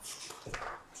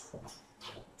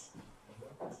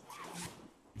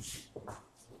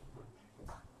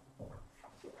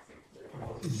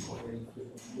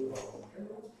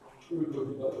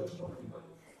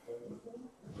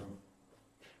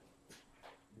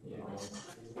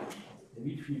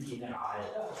 Mitfield General.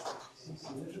 Das ist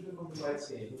die Initiative und bei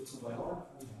 10. Du zu weit auf.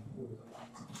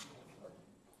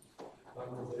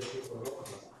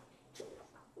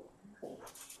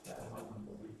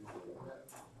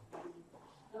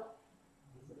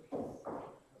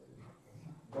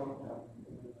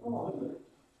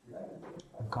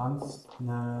 Du kannst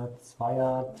eine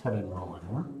Zweier-Talent rollen,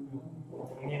 ne?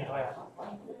 Nee, eine Dreier.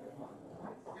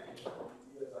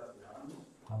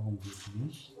 Darum geht es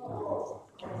nicht.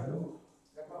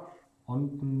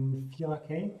 Und ein 4er-K.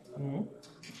 Mhm.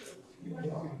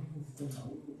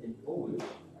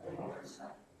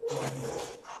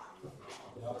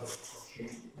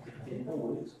 den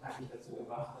Boot eigentlich dazu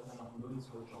gebracht, dass er noch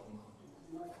nirgendwo joggen konnte.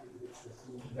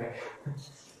 Weg.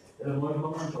 Der neue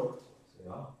Mann joggt.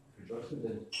 Ja, wie joggst du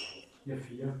denn? Hier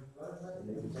 4.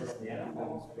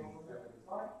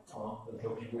 Oh, dann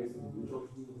jogge ich wenigstens. Du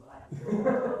joggst nie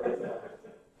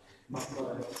Mach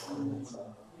mal einfach.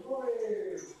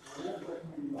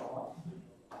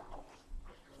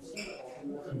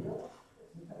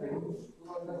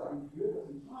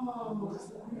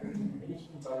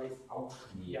 Weil ich auch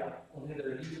ja. Und hinter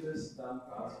der Linie ist, dann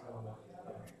Gas kann man machen.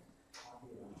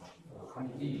 Kann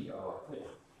ich nicht, aber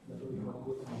natürlich mal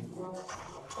kurz in die Uhr.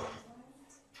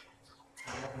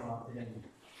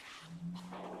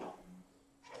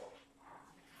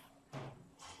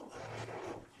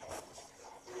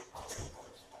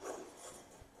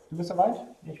 Du bist soweit?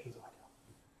 Ich bin soweit, ja.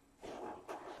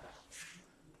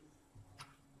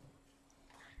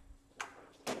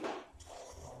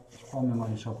 Ich baue mir mal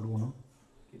die Schablone.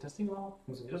 Geht das Ding überhaupt?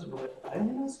 Funktioniert das über allen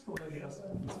Hindernissen oder geht das?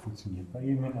 Das funktioniert bei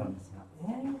jedem Hindernis, ja.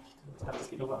 Echt? Ich dachte, das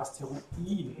geht über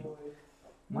Asteroiden.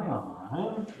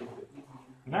 Naja.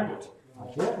 Na gut.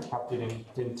 Warte, ich habe dir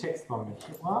den Text mal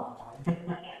mitgebracht.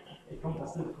 Ich komme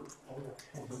das nicht.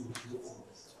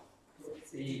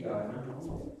 Ist egal, ne?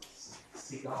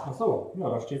 Ist egal. Achso, ja,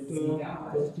 da steht,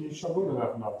 dass ich die Schablone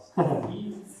werfen habe.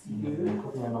 Dann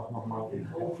gucken wir noch mal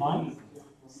rein.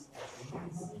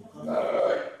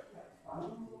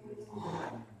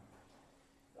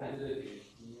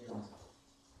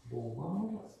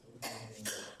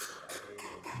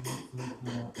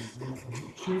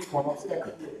 Choose one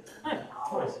obstacle.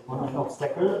 Ein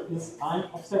Obstacle ist ein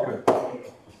Obstacle.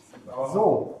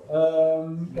 So,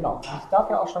 genau. Ich darf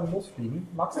ja auch schon losfliegen.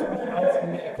 Magst du mich eins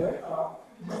in die Ecke?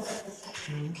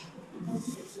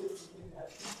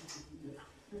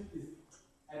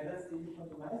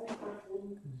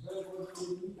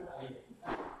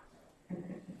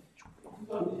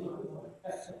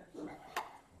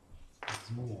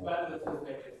 So.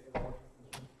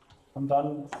 Und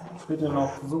dann bitte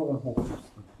noch so rum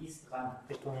hochpusten.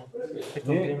 Richtung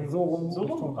Nee, so rum, so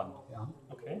Richtung rum? Rand. Ja.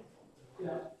 Okay.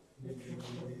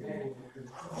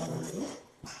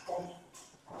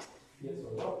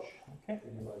 Okay.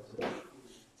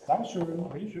 Dankeschön.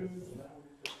 Bitteschön.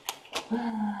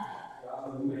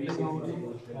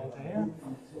 Hinterher.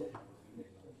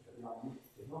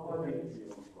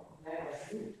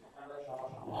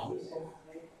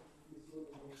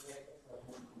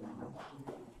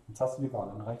 Jetzt hast du die Wahl,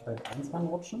 in Reichweite 1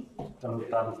 reinrutschen, dann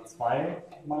darf ich zweimal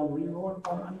rerollen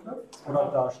beim Angriff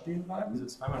oder da stehen bleiben. Diese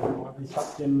zweimal Reroll. Ich habe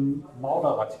den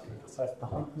Mauderartikel, das heißt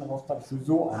nach hinten raus darf ich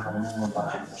sowieso einmal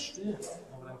rerollen. Still.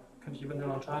 Aber dann könnte ich eventuell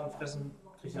noch einen Schaden fressen.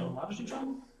 Kriege ich automatisch den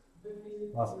Schaden?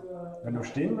 Was? Wenn du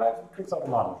stehen bleibst, kriegst du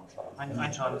automatisch einen Schaden.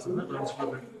 Ein Schaden ist es, ne? Oder muss ich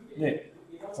würfeln? Nee,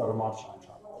 ist automatisch ein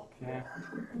Schaden. Okay.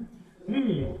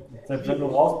 Selbst wenn du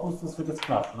rauspustest, wird es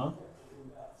knapp, ne?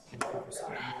 Okay.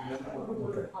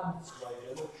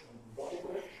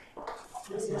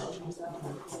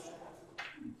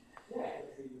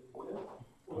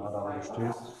 Ja, da wo du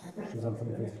stehst an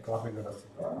 45 Grad Winkel, dass du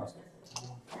das passt.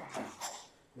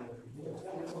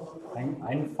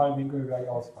 Ein Fallwinkel gleich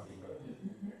Ausfallwinkel.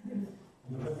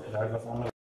 Ja, das andere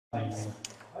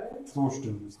so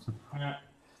stimmt. Ja.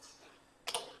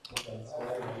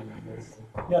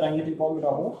 Ja, dann geht die Bombe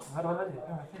da hoch. Warte.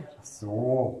 Ja, okay. Ach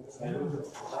so.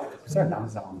 Ist ja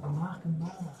langsam. Gemacht.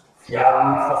 Ja,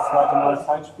 und das zweite Mal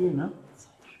Zeitspiel, ne?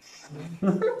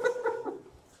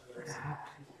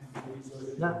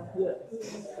 Na, hier.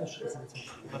 Scheiße.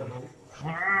 Warte mal.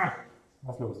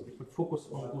 Was ist los? Ich würde Fokus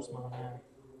und Boost machen.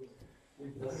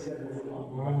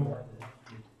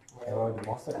 Ja, aber du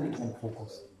brauchst ja nicht den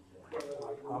Fokus.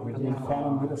 Mit der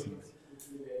Entfernung wird es nichts.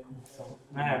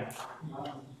 Naja.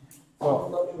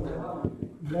 So.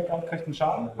 Blackout kriegt einen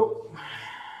Schaden.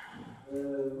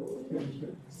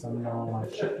 Sammeln wir mal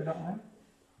Chip wieder ein.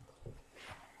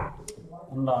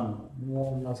 Und dann, nur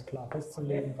um das klar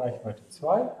festzulegen, Reichweite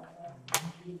 2.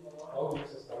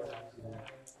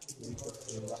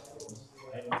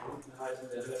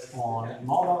 Und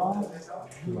Maurer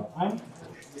über 1.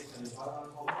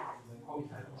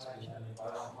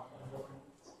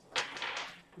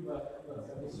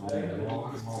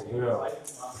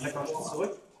 Blackout steht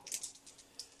zurück.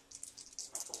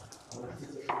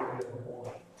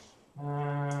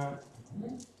 Ja,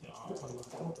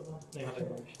 nee, hat er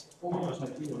gar nicht.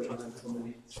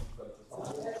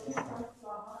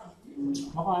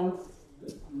 Noch eins.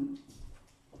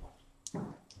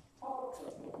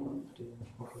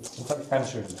 Jetzt habe ich keine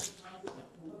schönen.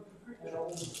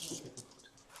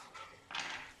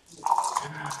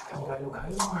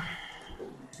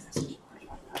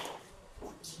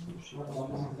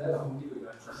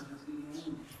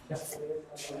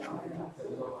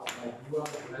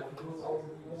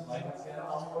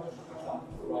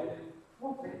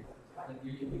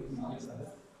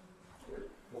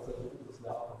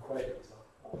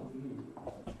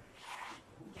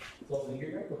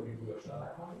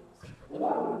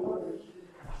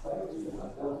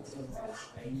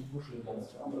 Eigentlich wuscheln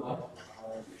ganz gut.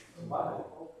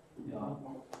 Ja.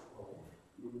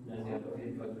 Ja, sie hat auf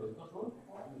jeden Fall Fluchtkontrolle.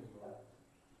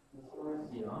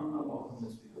 Ja, aber auch ein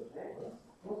Missfehl.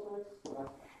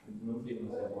 Nur gegen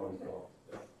das Erfolg drauf.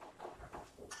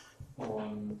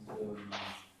 Und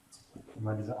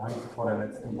immer diese Angst vor der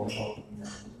letzten Woche.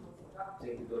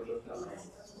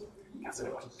 Kannst du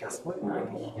denn auch die Gaswolken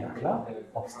eigentlich? Ja klar,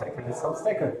 Obstacle ist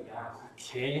Obstacle.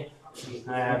 Okay.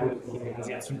 Naja, gut, okay,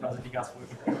 sie erzünden also die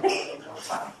Gaswolken.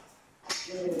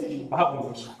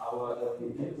 Warum nicht?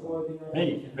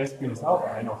 Hey, Westbühne ist auch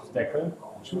ein Obstacle.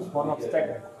 Choose one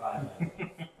Obstacle.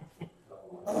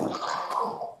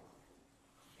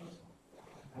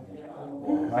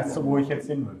 Weißt du, wo ich jetzt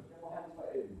hin will?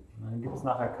 Dann gibt es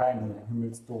nachher keinen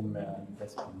Himmelsdom mehr in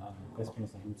Westbühne. Westbühne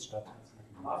ist eine Himmelsstadt.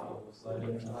 Ja,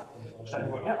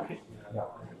 okay. Ja.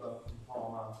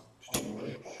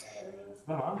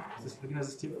 Warte mal, das ist Beginn der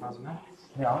Systemphase, ne?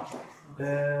 Ja.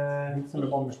 Willst du eine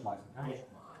Bombe schmeißen? Ja.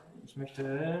 Ich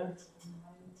möchte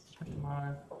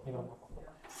mal. Nee, warte mal.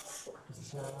 Das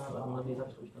ist ja. Nee, darf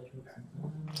ich glaube ich gar nicht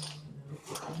nutzen.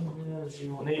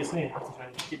 Nee, ist nee, hat sich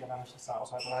nicht. Geht ja gar nicht, dass da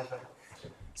außerhalb der Reichweite.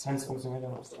 Science funktioniert ja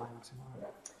noch bis 3 maximal.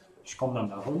 Ich komme dann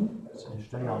da rum. Ich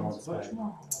stelle ja mal Soll ich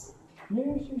mal?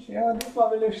 Nee, ja,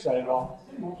 diesmal will ich selber.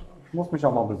 Ich muss mich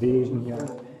auch mal bewegen hier.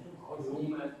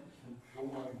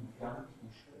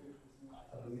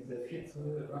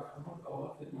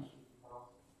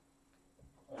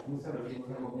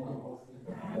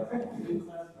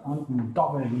 Und einen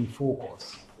doppelten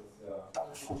Fokus.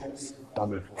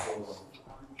 Double Fokus.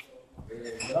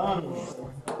 Dann.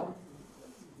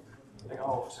 Leg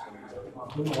auf.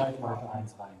 In Reichweite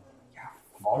 1 rein. Ja.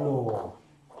 Wollo.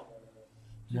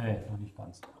 Nee, noch nicht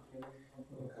ganz.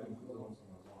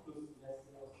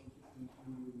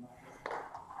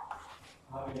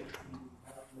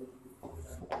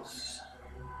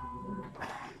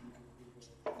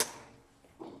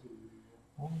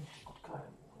 Und gut, kein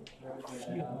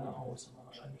 4 aus, aber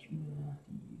wahrscheinlich über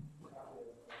die.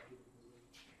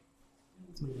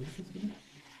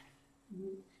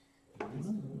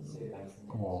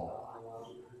 Oh.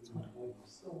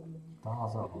 Da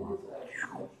ist er.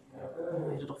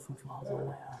 Ich hätte doch 5 machen sollen,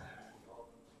 naja.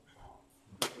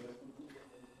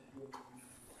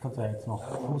 Kannst du ja jetzt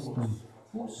noch husten.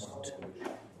 Hust.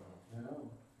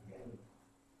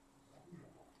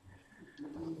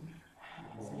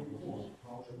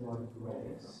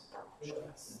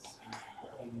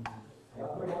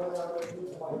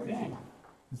 Okay.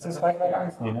 Ist das Reichweite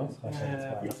 1? Nee, ne? Das ist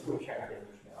Reichweite 2. Ja,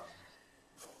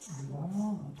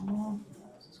 warte mal.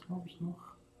 Das ist, glaube ich, noch.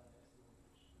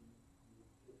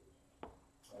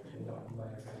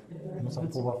 Du musst am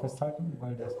Prober festhalten,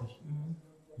 weil der ist nicht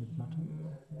mit Matte.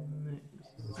 Nee,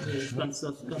 das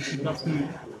ist ganz müde.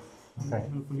 Okay.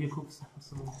 Wenn du von hier guckst,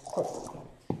 hast du.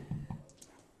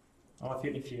 Aber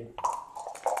fehlt nicht viel.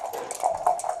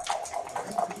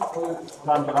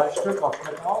 Dann 3 Stück auf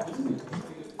Fett auf.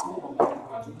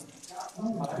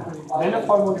 Wenn er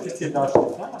voll modifiziert da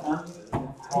steht, ne?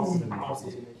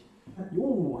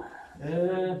 Jo,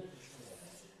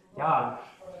 ja.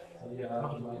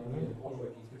 Mach ich mal, ne?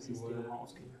 Das ist die nochmal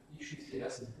ausgehen. Ich schieße die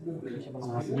erste.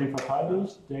 Dann hast du den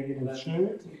verteidigt, der geht ins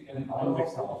Schild und einen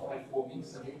wächst auf.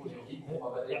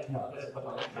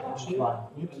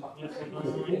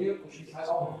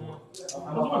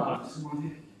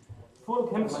 Vor du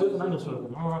kämpfst, wird ein anderes Völker.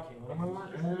 Okay, warte mal.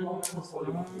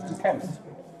 Du kämpfst.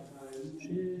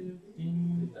 Schild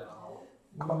in.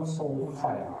 Console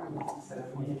Fire.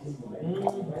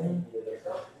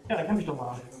 Ja, dann kämpfe ich doch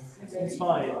mal.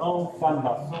 2 auf. Dann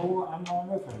darfst du einmal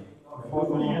würfeln. Bevor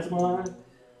du erstmal.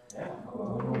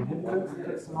 Wenn du hintrittst,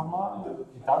 kriegst du nochmal.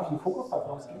 Darf ich einen Fokus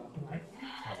dafür ausgeben?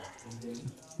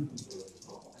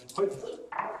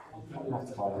 Noch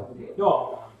 2. Ja,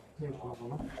 nehme ich mal so,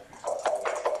 ne?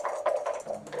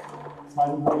 2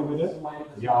 Symbole bitte.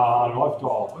 Ja, läuft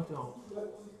doch.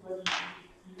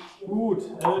 Gut,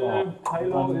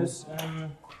 Kylo ist.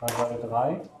 Reichweite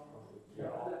 3.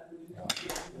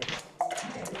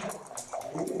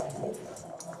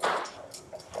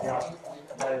 Ja,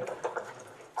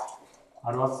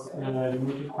 Aber du hast die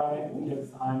Möglichkeit,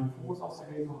 jetzt einen Fokus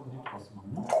auszugeben und den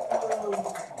auszumachen. Ne?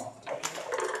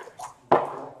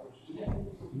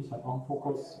 Ich habe noch einen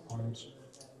Fokus und ich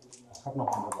habe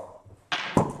noch einen dabei.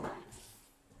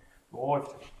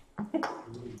 läuft.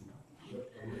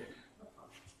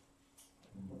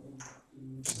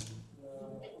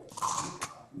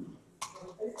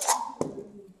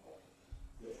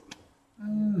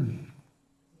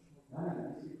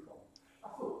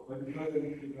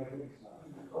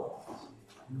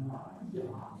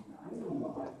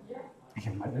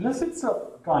 Ich meine Lille sitzt ja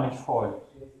gar nicht voll.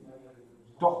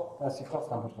 Doch, da ist die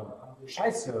Kraftrampe drin.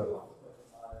 Scheiße!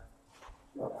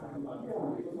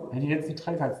 Hätte ich jetzt die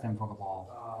Trägheitsdämpfer gebraucht.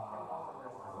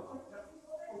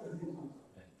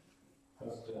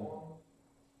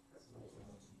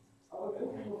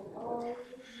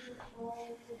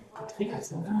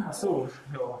 Trägheitsdämpfer? Achso,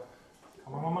 ja.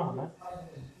 Kann man mal machen, ne?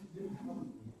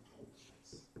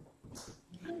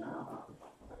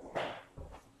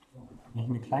 Wenn ich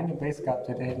eine kleine Base gehabt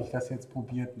hätte, hätte ich das jetzt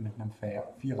probiert mit einem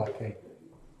 4er K.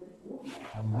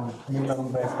 Am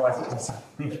mittleren Base weiß ich, dass das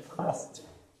nicht passt.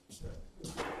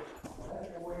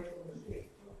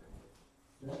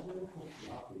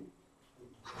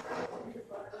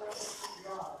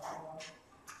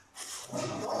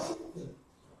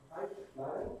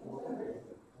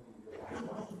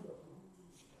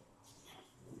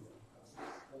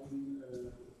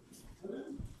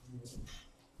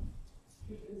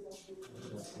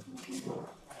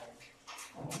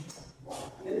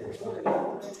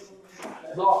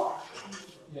 So.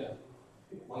 Hier.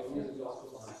 Mal hier sind die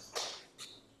Ausdruck 1.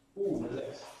 Eine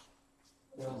 6.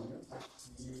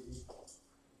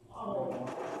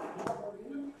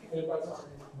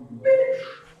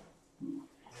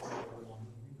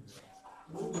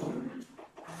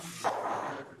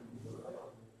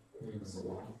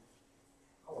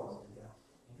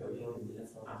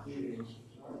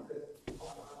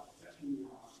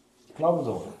 Ich glaube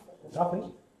so. Darf ich?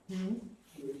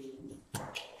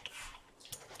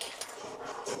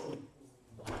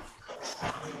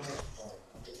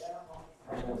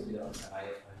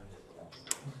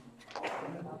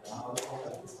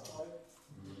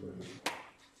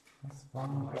 Das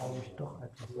war, glaube ich, doch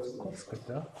etwas kurz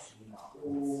gedacht.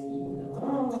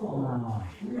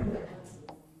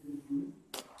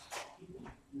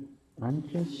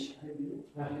 Eigentlich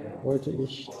wollte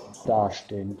ich da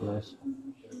stehen gleich.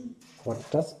 Aber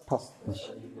das passt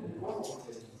nicht.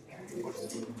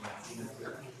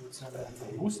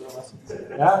 Boost oder was?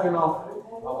 Ja, genau.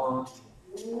 Aber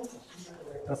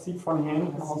das sieht von hier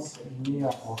hinten aus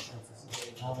näher aus.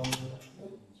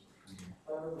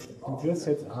 Du wirst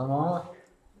jetzt aber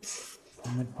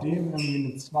mit dem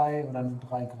irgendwie eine 2 oder eine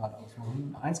 3 Grad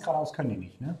ausmachen. 1 Grad aus können die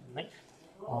nicht, ne? Nein.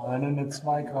 Aber wenn du eine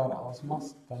 2 Grad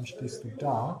ausmachst, dann stehst du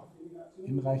da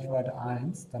in Reichweite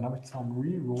 1. Dann habe ich zwar einen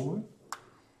Reroll,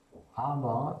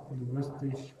 aber du wirst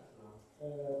dich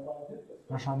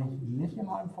wahrscheinlich nicht in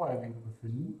meinem Feuerwinkel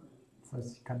befinden. Das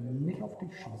heißt, ich kann nicht auf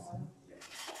dich schießen.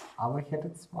 Aber ich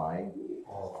hätte 2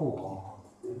 Pokern.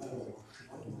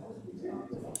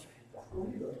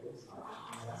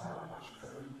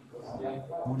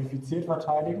 Modifiziert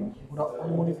verteidigen oder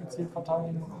unmodifiziert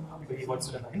verteidigen? Wie wolltest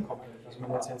du denn da hinkommen? Also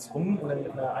man jetzt rum und dann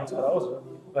mit einer 1 geradeaus?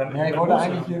 Ja, ich wollte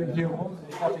eigentlich hier rum,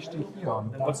 ich dachte, ich stehe hier.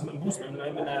 Und dann wolltest du mit einem Boost, mit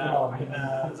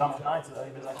einer sanften 1 oder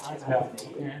mit einer 1. Ja.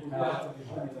 Okay. Ja,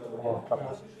 klappt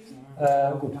nicht.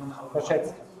 Gut,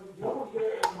 verschätzt.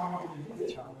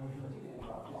 Ich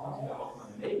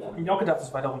habe auch gedacht, dass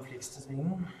du weiter rumfliegst,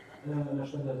 deswegen. Da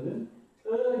stand da drin.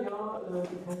 Ja, wir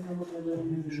können ja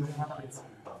Modelle. Schon mal 1.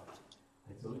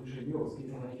 Jetzt zurückgeschrieben, jo, es geht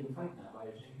ja nicht um Falten, aber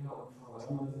ich denke, und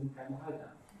Verwaltungen sind keine Falter.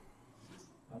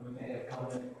 Dann kann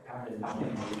man lange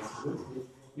mal zurück.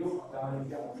 Jo, da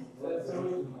ja,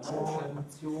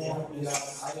 Animation, wieder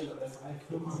 1 oder 3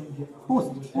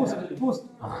 Boost.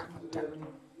 Ach, verdammt.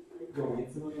 So,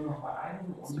 jetzt sind wir nur noch bei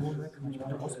einem und Ich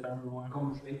bin rausbleiben wollen.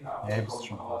 kommen später. Ja, du bist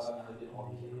schon raus.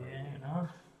 Ja.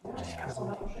 Ich kann das auch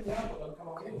nicht.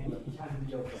 Ich halte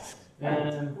dich auf das.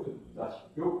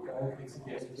 Jo, geil, kriegst du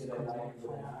die erste Ja,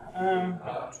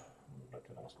 bleibt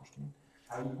ja alles noch stehen.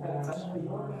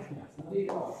 Nee,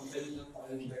 genau. Und wenn dann vor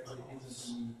allem in der Qualität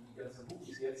sind die ganzen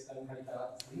Cookies jetzt, dann kann ich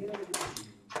da sehr gut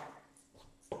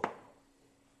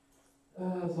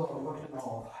geben. So,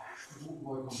 genau.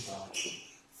 Stubenboy kommt da.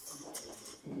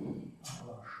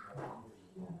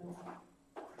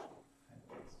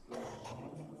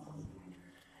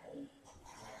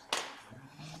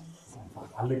 Einfach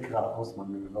alle geradeaus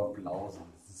Manöver blau sind.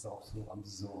 Das ist auch so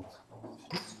absurd.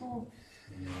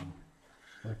 Ja.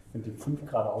 Ich finde, die 5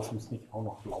 geradeaus muss nicht auch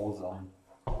noch blau sein.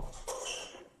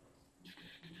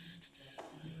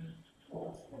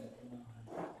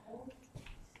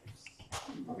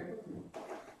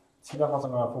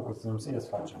 Zielerfassung oder Fokus, du nimmst eh das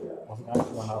Falsche. Brauchst gar nicht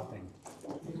drüber nachdenken.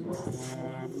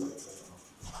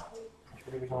 Ich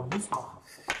würde mich noch einen Boost machen,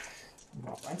 um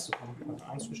auf 1 zu kommen. Also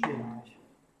 1 zu stehen eigentlich.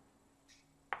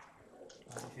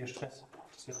 Also viel Stress.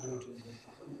 Das ist ja blöd.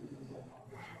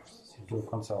 Du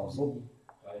kannst ja auch so.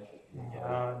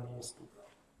 Ja, nee, ist doof.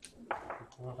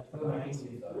 Ohne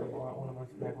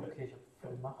Macht. Okay, ich habe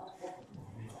viel Macht.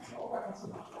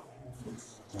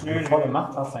 Wenn du volle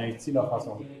Macht hast, dann die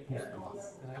Zielerfassung. Ja,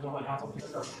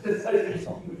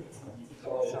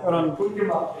 dann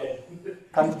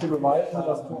kann ich dir beweisen,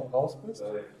 dass du raus bist.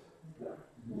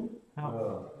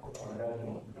 Ja.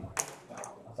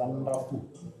 Dann darfst du.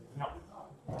 Ja.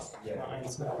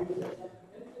 Eins.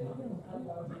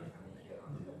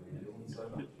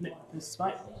 Ne, ist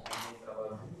 2.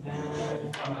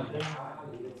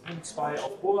 Und 2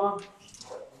 auf Ober.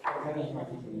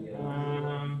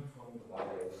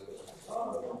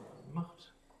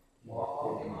 Macht.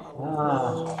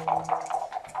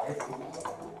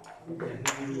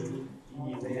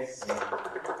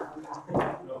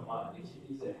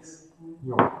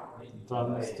 Jo.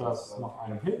 Dann ist das noch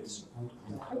ein Hit und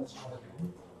ein Crit.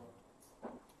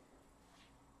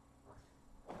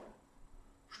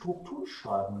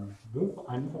 Strukturschaden. Wirf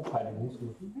einen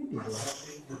Verteidigungswürfel weniger.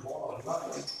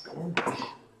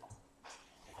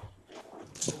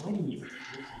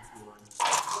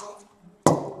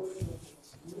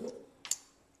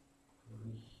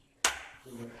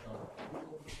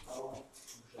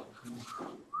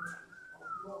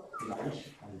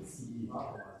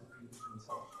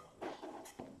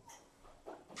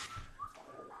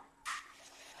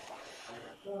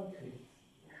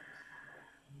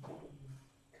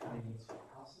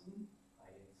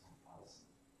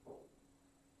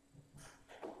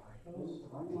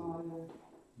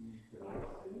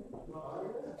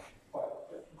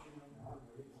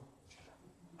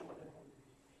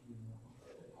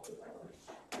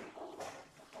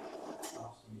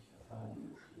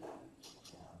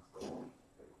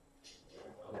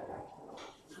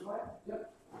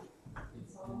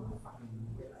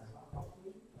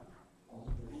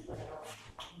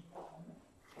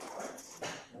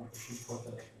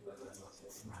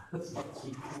 Das macht zu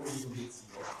viel.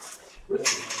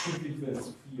 Das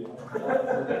zu viel.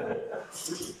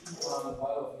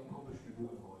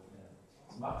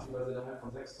 Das macht sie, weil sie innerhalb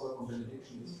von 6 Zoll von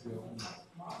Benediction ist für uns.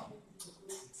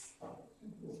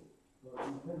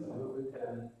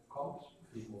 Kommt,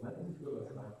 kriegt Momente nicht für, weil es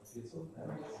innerhalb von 4 Zoll ist.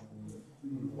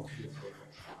 4 Zoll.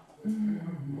 Ziemlich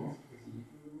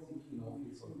genau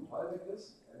 4 Zoll vom Ball weg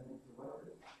ist.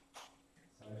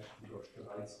 Das heißt, die läuft 3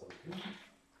 Zoll hin,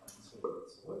 1 Zoll wieder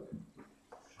zurück.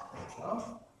 Klar.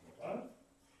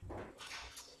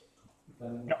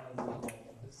 Dann kann sie noch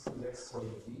bis zu 6 Zoll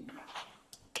bewegen.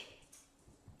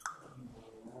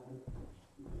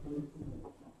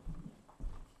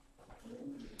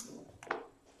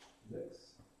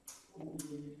 Und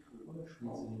dann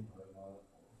spielt sie den Ball mal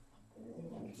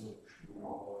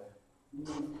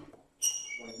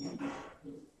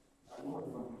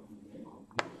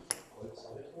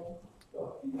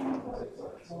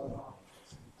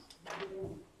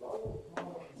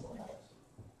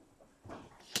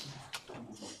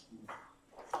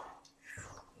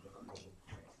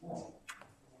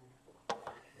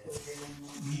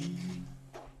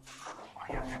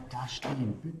Da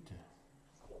stehen, bitte.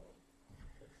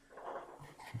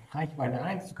 Reichweite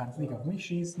 1, du kannst nicht auf mich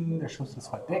schießen, der Schuss ist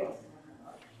verdeckt.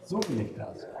 So will ich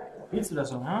das. Willst du das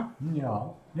so, ja?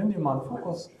 Ja, nimm dir mal einen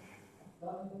Fokus.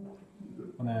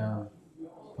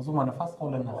 Versuch mal eine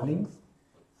Fassrolle nach links.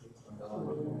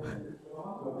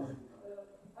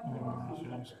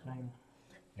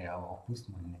 Ja, aber auch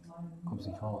boosten wir nichts. Kommst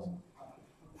nicht raus.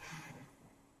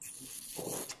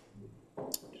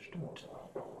 Stimmt.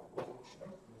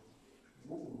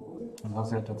 Und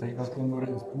was ja tatsächlich was bringen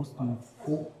würde, ist boosten,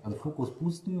 also Fokus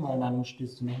boosten, weil dann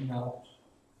stehst du nicht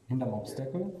hinterm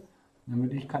Obstacle. Dann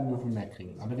würde ich keinen Würfel mehr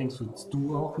kriegen. Allerdings würdest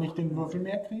du auch nicht den Würfel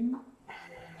mehr kriegen.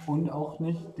 Und auch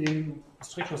nicht den. Das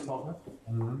Trickschuss drauf, ne?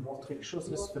 Mhm. Trickschuss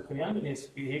ist für Premiere, nee,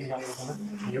 ist für Gegenangriff,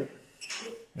 ne? Jo.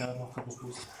 Ja, noch Fokus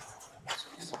Boost.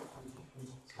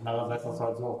 Andererseits hast du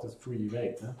halt so auch das Free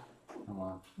Evade, ne?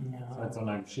 Aber das ist Ja. halt so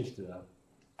eine Geschichte da.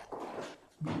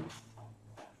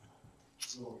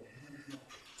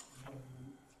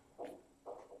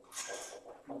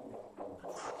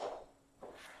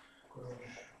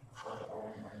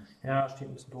 Ja, steht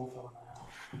ein bisschen doof, aber naja.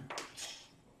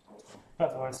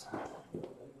 Was soll's.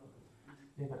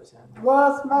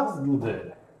 Was machst du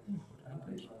denn? Gut,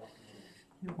 eigentlich.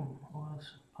 Hier rum, aber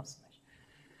das passt nicht.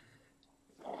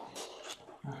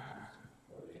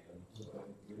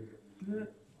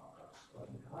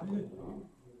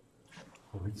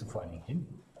 Wo willst du vor allen Dingen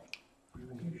hin?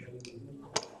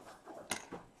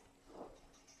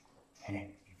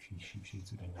 Hä? Wie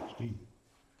schiebst du denn da stehen?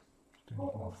 Stell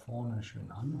dich mal vorne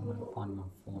schön an und dann fahren wir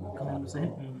vorne Ja, gerade. bis da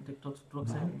hinten, der Block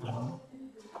da hinten dran.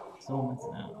 So, meinst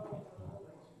du, ja, okay.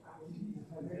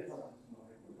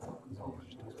 So würde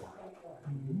ich das machen.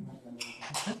 Mhm.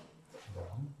 Okay.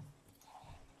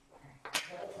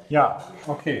 Ja,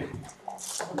 okay.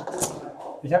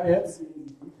 Ich habe jetzt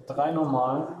 3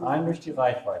 normal, einen durch die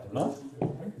Reichweite. Ne?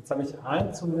 Jetzt habe ich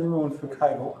einen zum Minimum für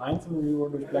Kaido, einen zum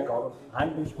Minimum durch Blackout und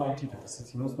einen durch meinen Titel. Das heißt,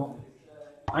 ich muss noch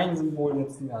ein Symbol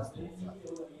jetzt im ersten Mal.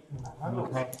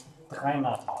 Dann kann ich 3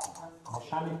 nachtragen.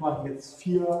 Wahrscheinlich mache ich jetzt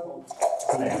 4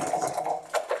 Flames.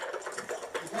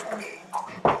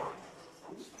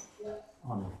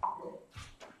 Oh ne.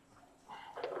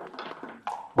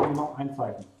 Und noch ein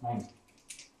Zeichen. Nein.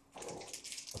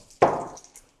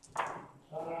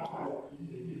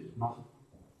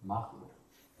 Mach.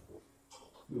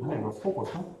 Nein, du hast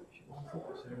Fokus, ne?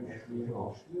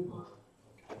 Ja.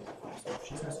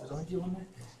 Schießen wir sowieso in die Runde?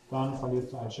 Dann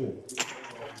verlierst du ein Schild.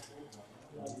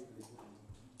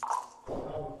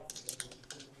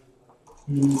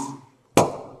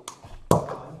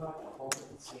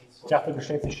 Ich dachte, du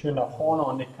stellst dich schön nach vorne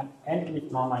und ich kann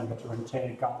endlich mal meinen Veteran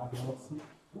Tail Gunner benutzen.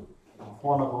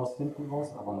 Vorne raus, hinten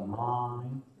raus, aber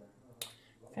nein.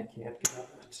 Verkehrt gedacht.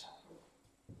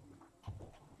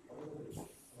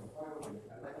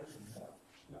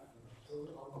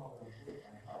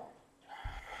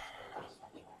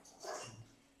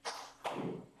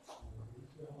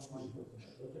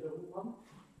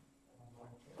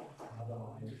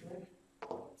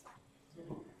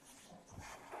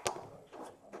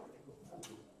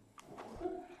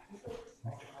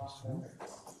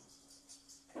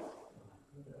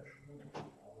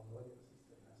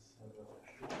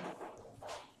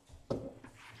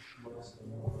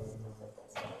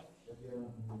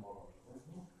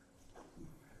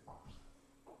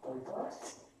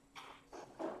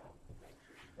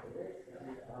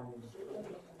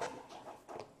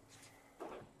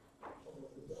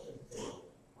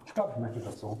 Ich glaube, ich möchte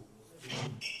das so.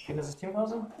 In der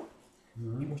Systemphase?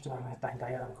 Ich möchte mal dein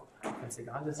Dial angucken. Wenn es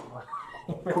egal ist, aber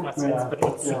guck mal, Ja,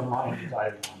 benutzt. ja, mal ein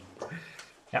Teil.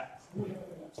 Ja.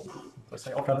 Das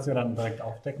kannst du dann direkt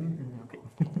aufdecken. Okay.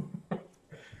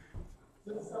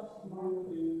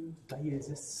 Dial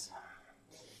ist.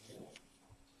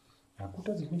 Ja, gut,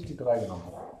 dass ich nicht die 3 genommen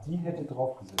habe. Die hätte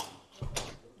drauf gesessen.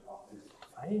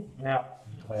 3? Ja.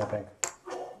 3er weg.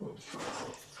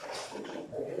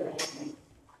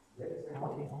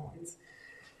 Okay, oh, jetzt.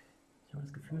 Ich habe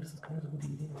das Gefühl, das ist keine so gute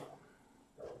Idee.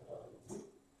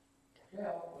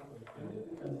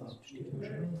 Das steht hier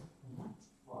schön.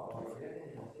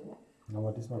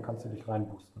 Aber diesmal kannst du dich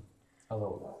reinboosten.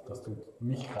 Also, dass du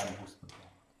mich reinboosten.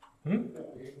 Hm?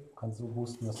 Du kannst so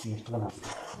boosten, dass du mich drin hast.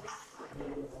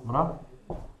 Oder?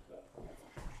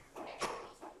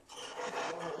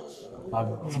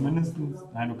 Also zumindest,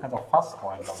 nein, du kannst auch fast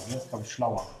rollen, aber das ist, glaube ich,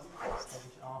 schlauer. Das glaube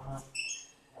ich auch, ne?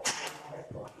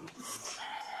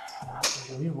 Da hast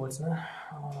du Rewards, ne?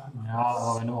 Aber Ja,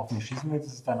 aber wenn du auf mich schießen willst,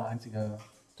 ist es deine einzige.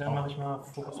 dann mache ich mal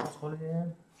Fokus-Rolle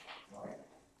hier.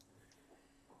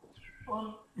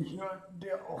 Und ich höre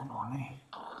dir auch noch nicht.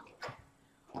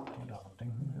 Die daran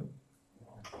denken.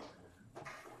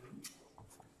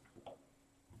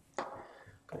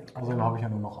 Außerdem habe ich ja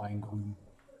nur noch einen grünen.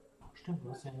 Stimmt,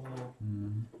 du hast ja nur.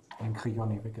 Den kriege ich auch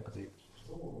nicht weggedreht.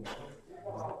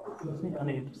 Das ist nicht. Ah,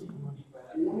 nee, das kann man.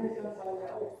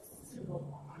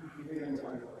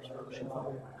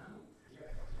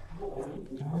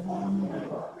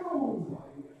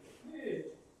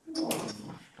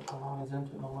 Wir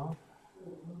sind nochmal.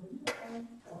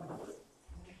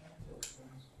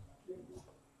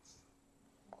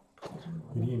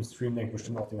 Die im Stream denkt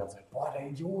bestimmt auch die ganze Zeit, boah, der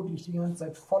Idiot liegt die ganze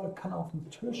Zeit volle Kanne auf dem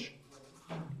Tisch.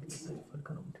 Voll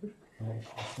kann auf dem Tisch. Ja, ich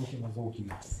weiß nicht immer so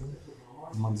hier.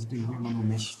 Und man sieht irgendwie immer nur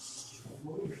mich.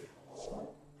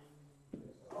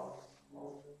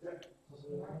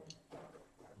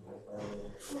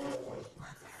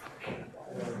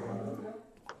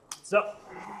 So.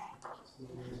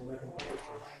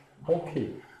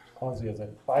 Okay. Also ihr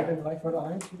seid beide in Reichweite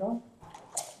 1 wieder.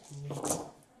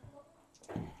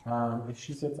 Ich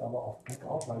schieße jetzt aber auf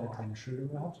Blackout, weil er keine Schilde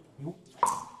mehr hat.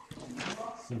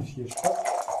 Das sind 4 Stück.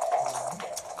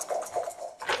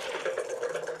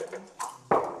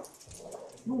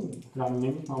 Dann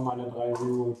nehme ich mal meine 3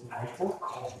 Symbols in Anspruch.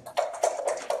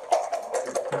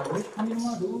 Ich kann die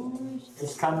mal durch.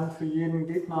 Ich kann für jeden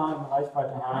Gegner in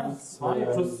Reichweite 1, 2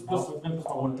 plus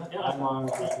runter. Ja, einmal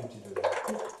durch den Titel.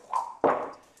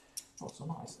 Oh, so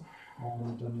nice.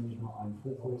 Und dann nehme ich noch einen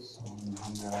Fokus und dann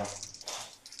haben wir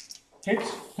Hit,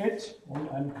 Hit und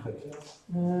einen Crit.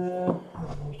 Dann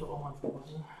nehme ich doch auch mal einen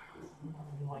Fokus.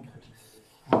 Nur ein Crit.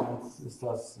 Jetzt ist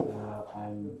das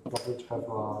ein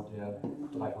Doppeltreffer, der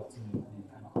 3 Optionen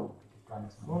keine Ahnung, gar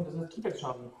nichts mehr. Und das ist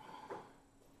Keyback-Schaden.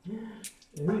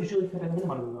 Erhöhe die Schwierigkeit der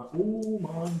Gewinnmanöver. Oh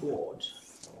mein Gott.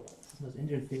 Das ist das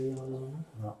Engine Failure oder so, ne?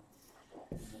 Ja.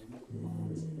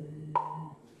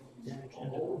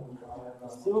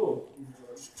 So.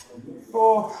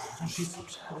 Oh, dann schießt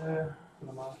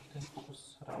nochmal den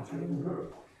Fokus hat er aufgegeben.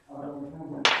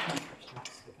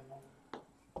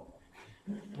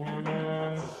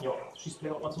 Ja, schießt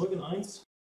Player auch mal zurück in 1.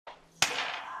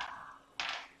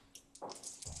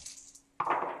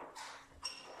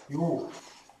 Jo.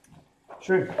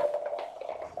 Schön.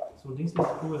 So, links ist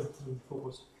cool,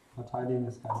 Fokus. Verteidigen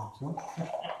ist keine Option.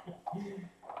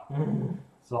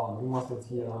 So, und du machst jetzt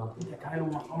hier. Der Kylo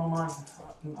macht auch nochmal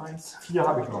ein 1. 4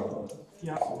 habe ich noch.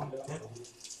 4 hast du.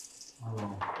 Also,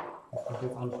 das muss ich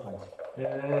jetzt ansprechen.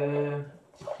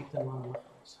 Ich krieg dann mal eine Macht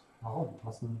raus. Warum?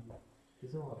 Was denn?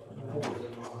 Wieso?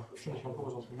 Stimmt, ich hab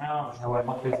Fokus aus. Ja, Ja, aber er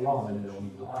macht jetzt auch am Ende der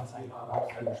Runde. das ist eigentlich Da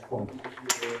hast du gesprungen.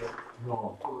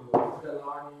 So.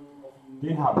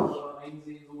 Den habe ich.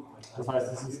 Das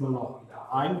heißt, es ist nur noch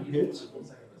ein Hit.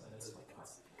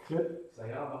 Crit.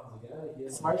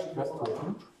 2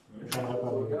 Stresstoken. Dann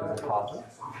repariere diese Karte.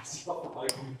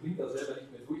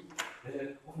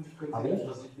 Habe ich?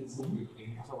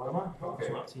 Achso, warte mal.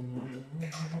 Okay.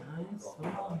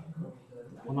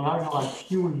 Und dann habe ich noch ein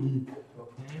Fuel Leak.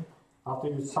 Okay. After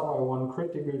you suffer one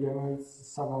critical damage,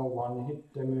 suffer one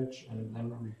hit damage and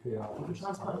then repair. Wie viel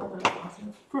Schaden hast du?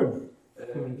 5.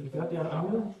 Wie viel hat die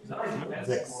andere?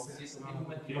 6.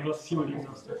 Ja, du hast Fuel Leak,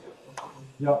 sagst du.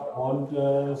 Ja, und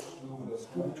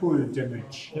Tool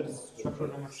Damage. Ja, das ist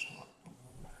Structural Damage.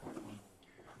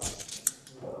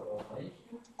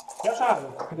 Ja, schade.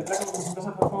 Hätte vielleicht noch ein bisschen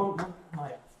besser performt. Ne?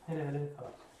 Naja, hätte.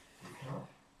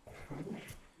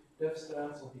 Death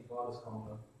Stance und die Grades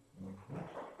Counter.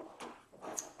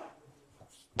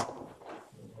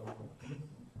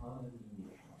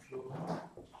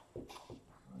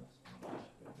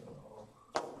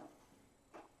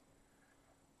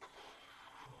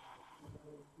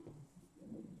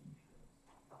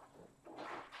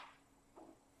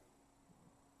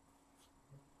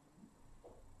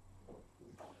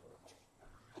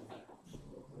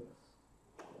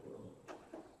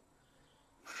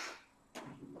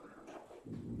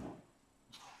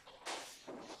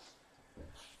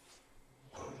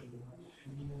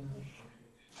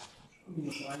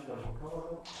 Minus 1 bei der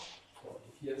Cover.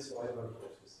 Die 4-2 war die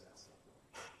Ausgesetzt.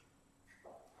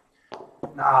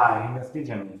 Nein, das geht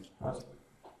ja nicht. Was?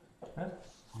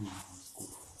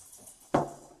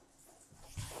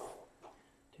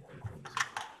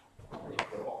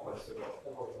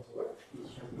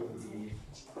 Ich habe irgendwie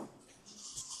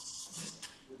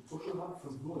Puschelhand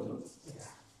 5 0, ne?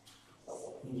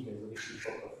 Nicht mehr so richtig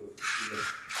Bock dafür.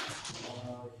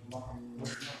 Ich mache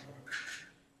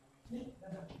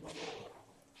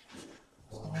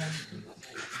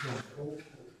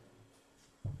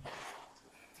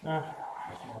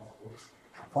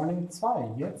Vor allem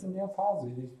 2, jetzt in der Phase.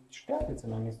 Ich sterbe jetzt in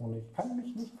der nächsten Runde. Ich kann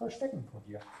mich nicht verstecken vor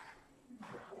dir.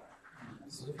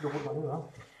 Das ist so viel rote Manöver.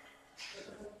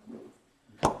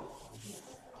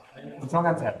 Und zwar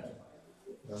ganz ehrlich.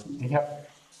 Ich habe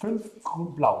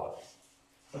 5 blaue.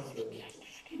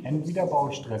 Entweder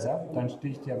baue ich Stress ab, dann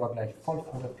stehe ich dir aber gleich voll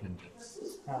vor der Flinte.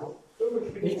 Ja.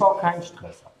 Ich baue keinen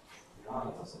Stress ab.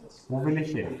 Wo will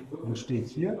ich hin? Dann stehe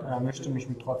ich hier, dann erwischte mich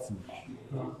mit trotzdem.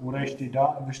 Oder ich stehe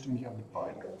da, erwischte mich auch mit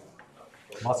beiden.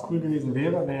 Was cool gewesen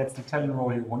wäre, wäre jetzt die Talon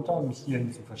Roll hier runter, um mich hierhin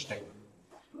zu verstecken.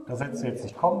 Das hättest du jetzt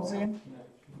nicht kommen sehen.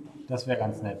 Das wäre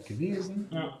ganz nett gewesen.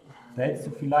 Ja. Da hättest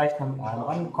du vielleicht noch mit einem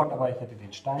rangekommen, aber ich hätte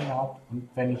den Stein gehabt. Und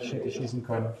wenn ich hätte schießen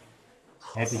können,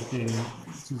 hätte ich den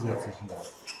zusätzlichen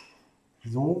gehabt.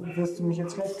 So wirst du mich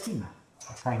jetzt gleich kriegen.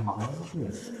 Das kann ich machen, was ich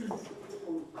will.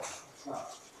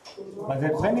 Weil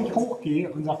selbst wenn ich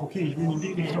hochgehe und sage, okay, ich will in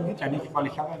die Richtung, geht ja nicht, weil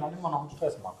ich habe ja dann immer noch einen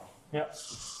Stressmarker. Ja.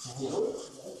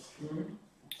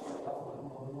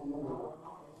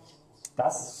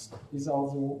 Das ist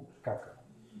also Kacke.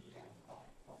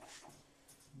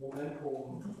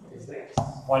 Momentum 6.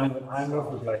 Vor allem mit einem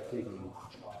Würfel gleich gegen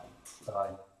 3,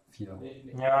 4.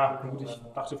 Ja, gut, ich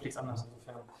dachte, du fliegst anders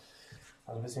insofern.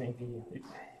 Also ein bisschen irgendwie.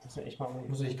 Ich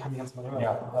kann die ganzen Manöver.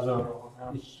 Ja, also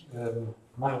ich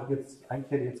mache jetzt,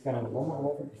 eigentlich hätte ich jetzt gerne eine Bombe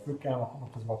geworfen. Ich würde gerne mal gucken,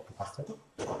 ob das überhaupt gepasst hätte.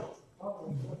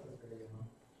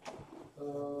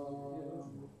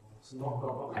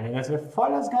 Also das wäre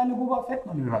voll das geile Boba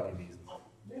Fett-Manöver gewesen.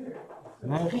 Das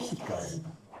wäre richtig geil.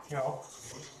 Ja, auch.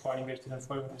 Vor allem, wenn ich dir dann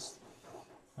folgen muss.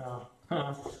 Ja.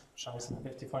 Scheiße, dann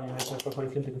wäre ich dir vor allem voll vor die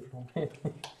Flinte geflogen.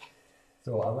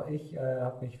 So, aber ich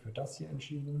habe mich für das hier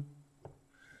entschieden.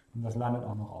 Und das landet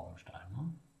auch noch auf dem Stein,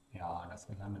 ne? Ja, das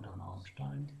landet auch noch auf dem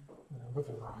Stein. Ja,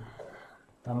 Würfel.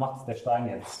 Dann macht es der Stein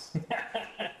jetzt.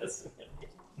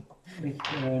 Ich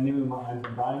nehme mal einen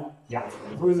von beiden. Ja,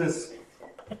 so ist es.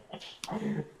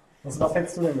 Was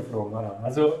hättest du denn geflogen, oder?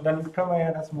 Also, dann können wir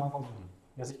ja das mal versuchen.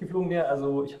 was ich geflogen wäre,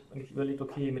 also ich habe eigentlich überlegt,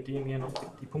 okay, mit dem hier noch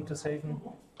die Punkte safen,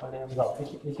 weil der So,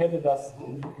 ich hätte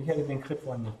den Crit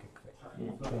vorhin nicht gekriegt.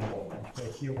 Ich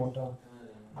wäre hier runter.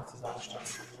 zur Seite stand.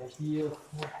 Hier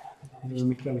Hätte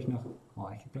mich, glaube ich, ich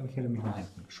hätte mich nach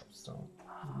hinten geschubst. so.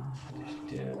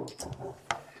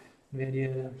 Wäre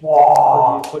dir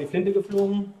Boah! vor die Flinte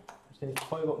geflogen, ich den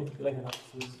voll überhaupt nicht gerechnet habe.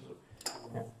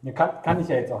 Ne, kann ich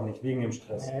ja jetzt auch nicht, wegen dem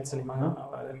Stress. Ja, hättest du nicht machen,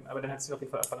 aber dann hättest du auf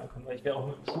jeden Fall abfallen können, weil ich wäre auch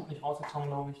mit dem Schub nicht rausgekommen,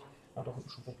 glaube ich. Ja, doch, mit dem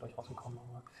Schub wäre ich gleich rausgekommen.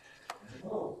 Aber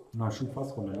Na, schon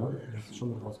fast runter, ne? Das ist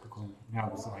schon mit rausgekommen. Ja,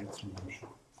 das ist eigentlich schon beim Schub.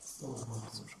 so,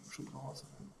 Schub raus.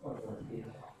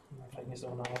 Vielleicht nicht so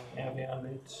genau. Er wäre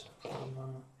mit.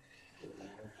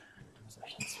 Was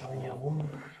rechnen 2 hier rum?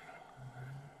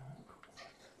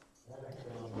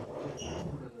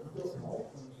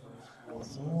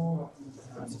 So,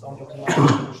 das ist jetzt auch nicht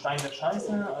optimal. Stein wird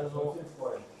scheiße, also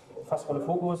fast voller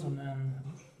Fokus und dann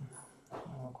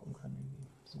mal gucken können,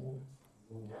 so.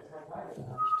 Vielleicht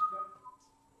wäre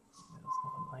das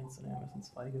noch ein 1 oder müssen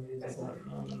 2 gewesen sein.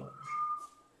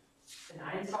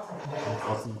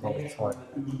 Trotzdem glaube ich 2.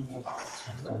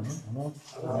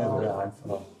 Ja, so der 1.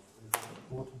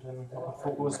 Gut, und dann noch ein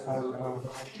Fokus.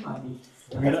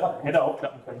 Hätte auch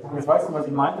klappen können. Jetzt weißt du, was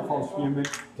ich meinte vom Spiel mit.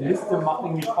 Die Liste macht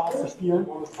irgendwie Spaß zu spielen,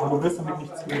 aber du wirst damit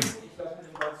nichts gewinnen.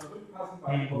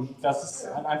 Und das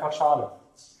ist halt einfach schade.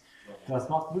 Das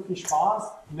macht wirklich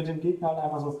Spaß, mit dem Gegner halt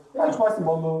einfach so, ja, ich schmeiß eine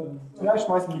Bombe, ja, ich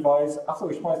schmeiß ein Device, achso,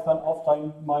 ich schmeiß dann auf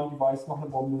mein Device noch eine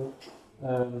Bombe.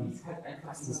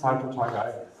 Das ist halt total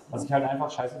geil. Was ich halt einfach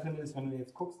scheiße finde, ist, wenn du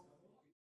jetzt guckst,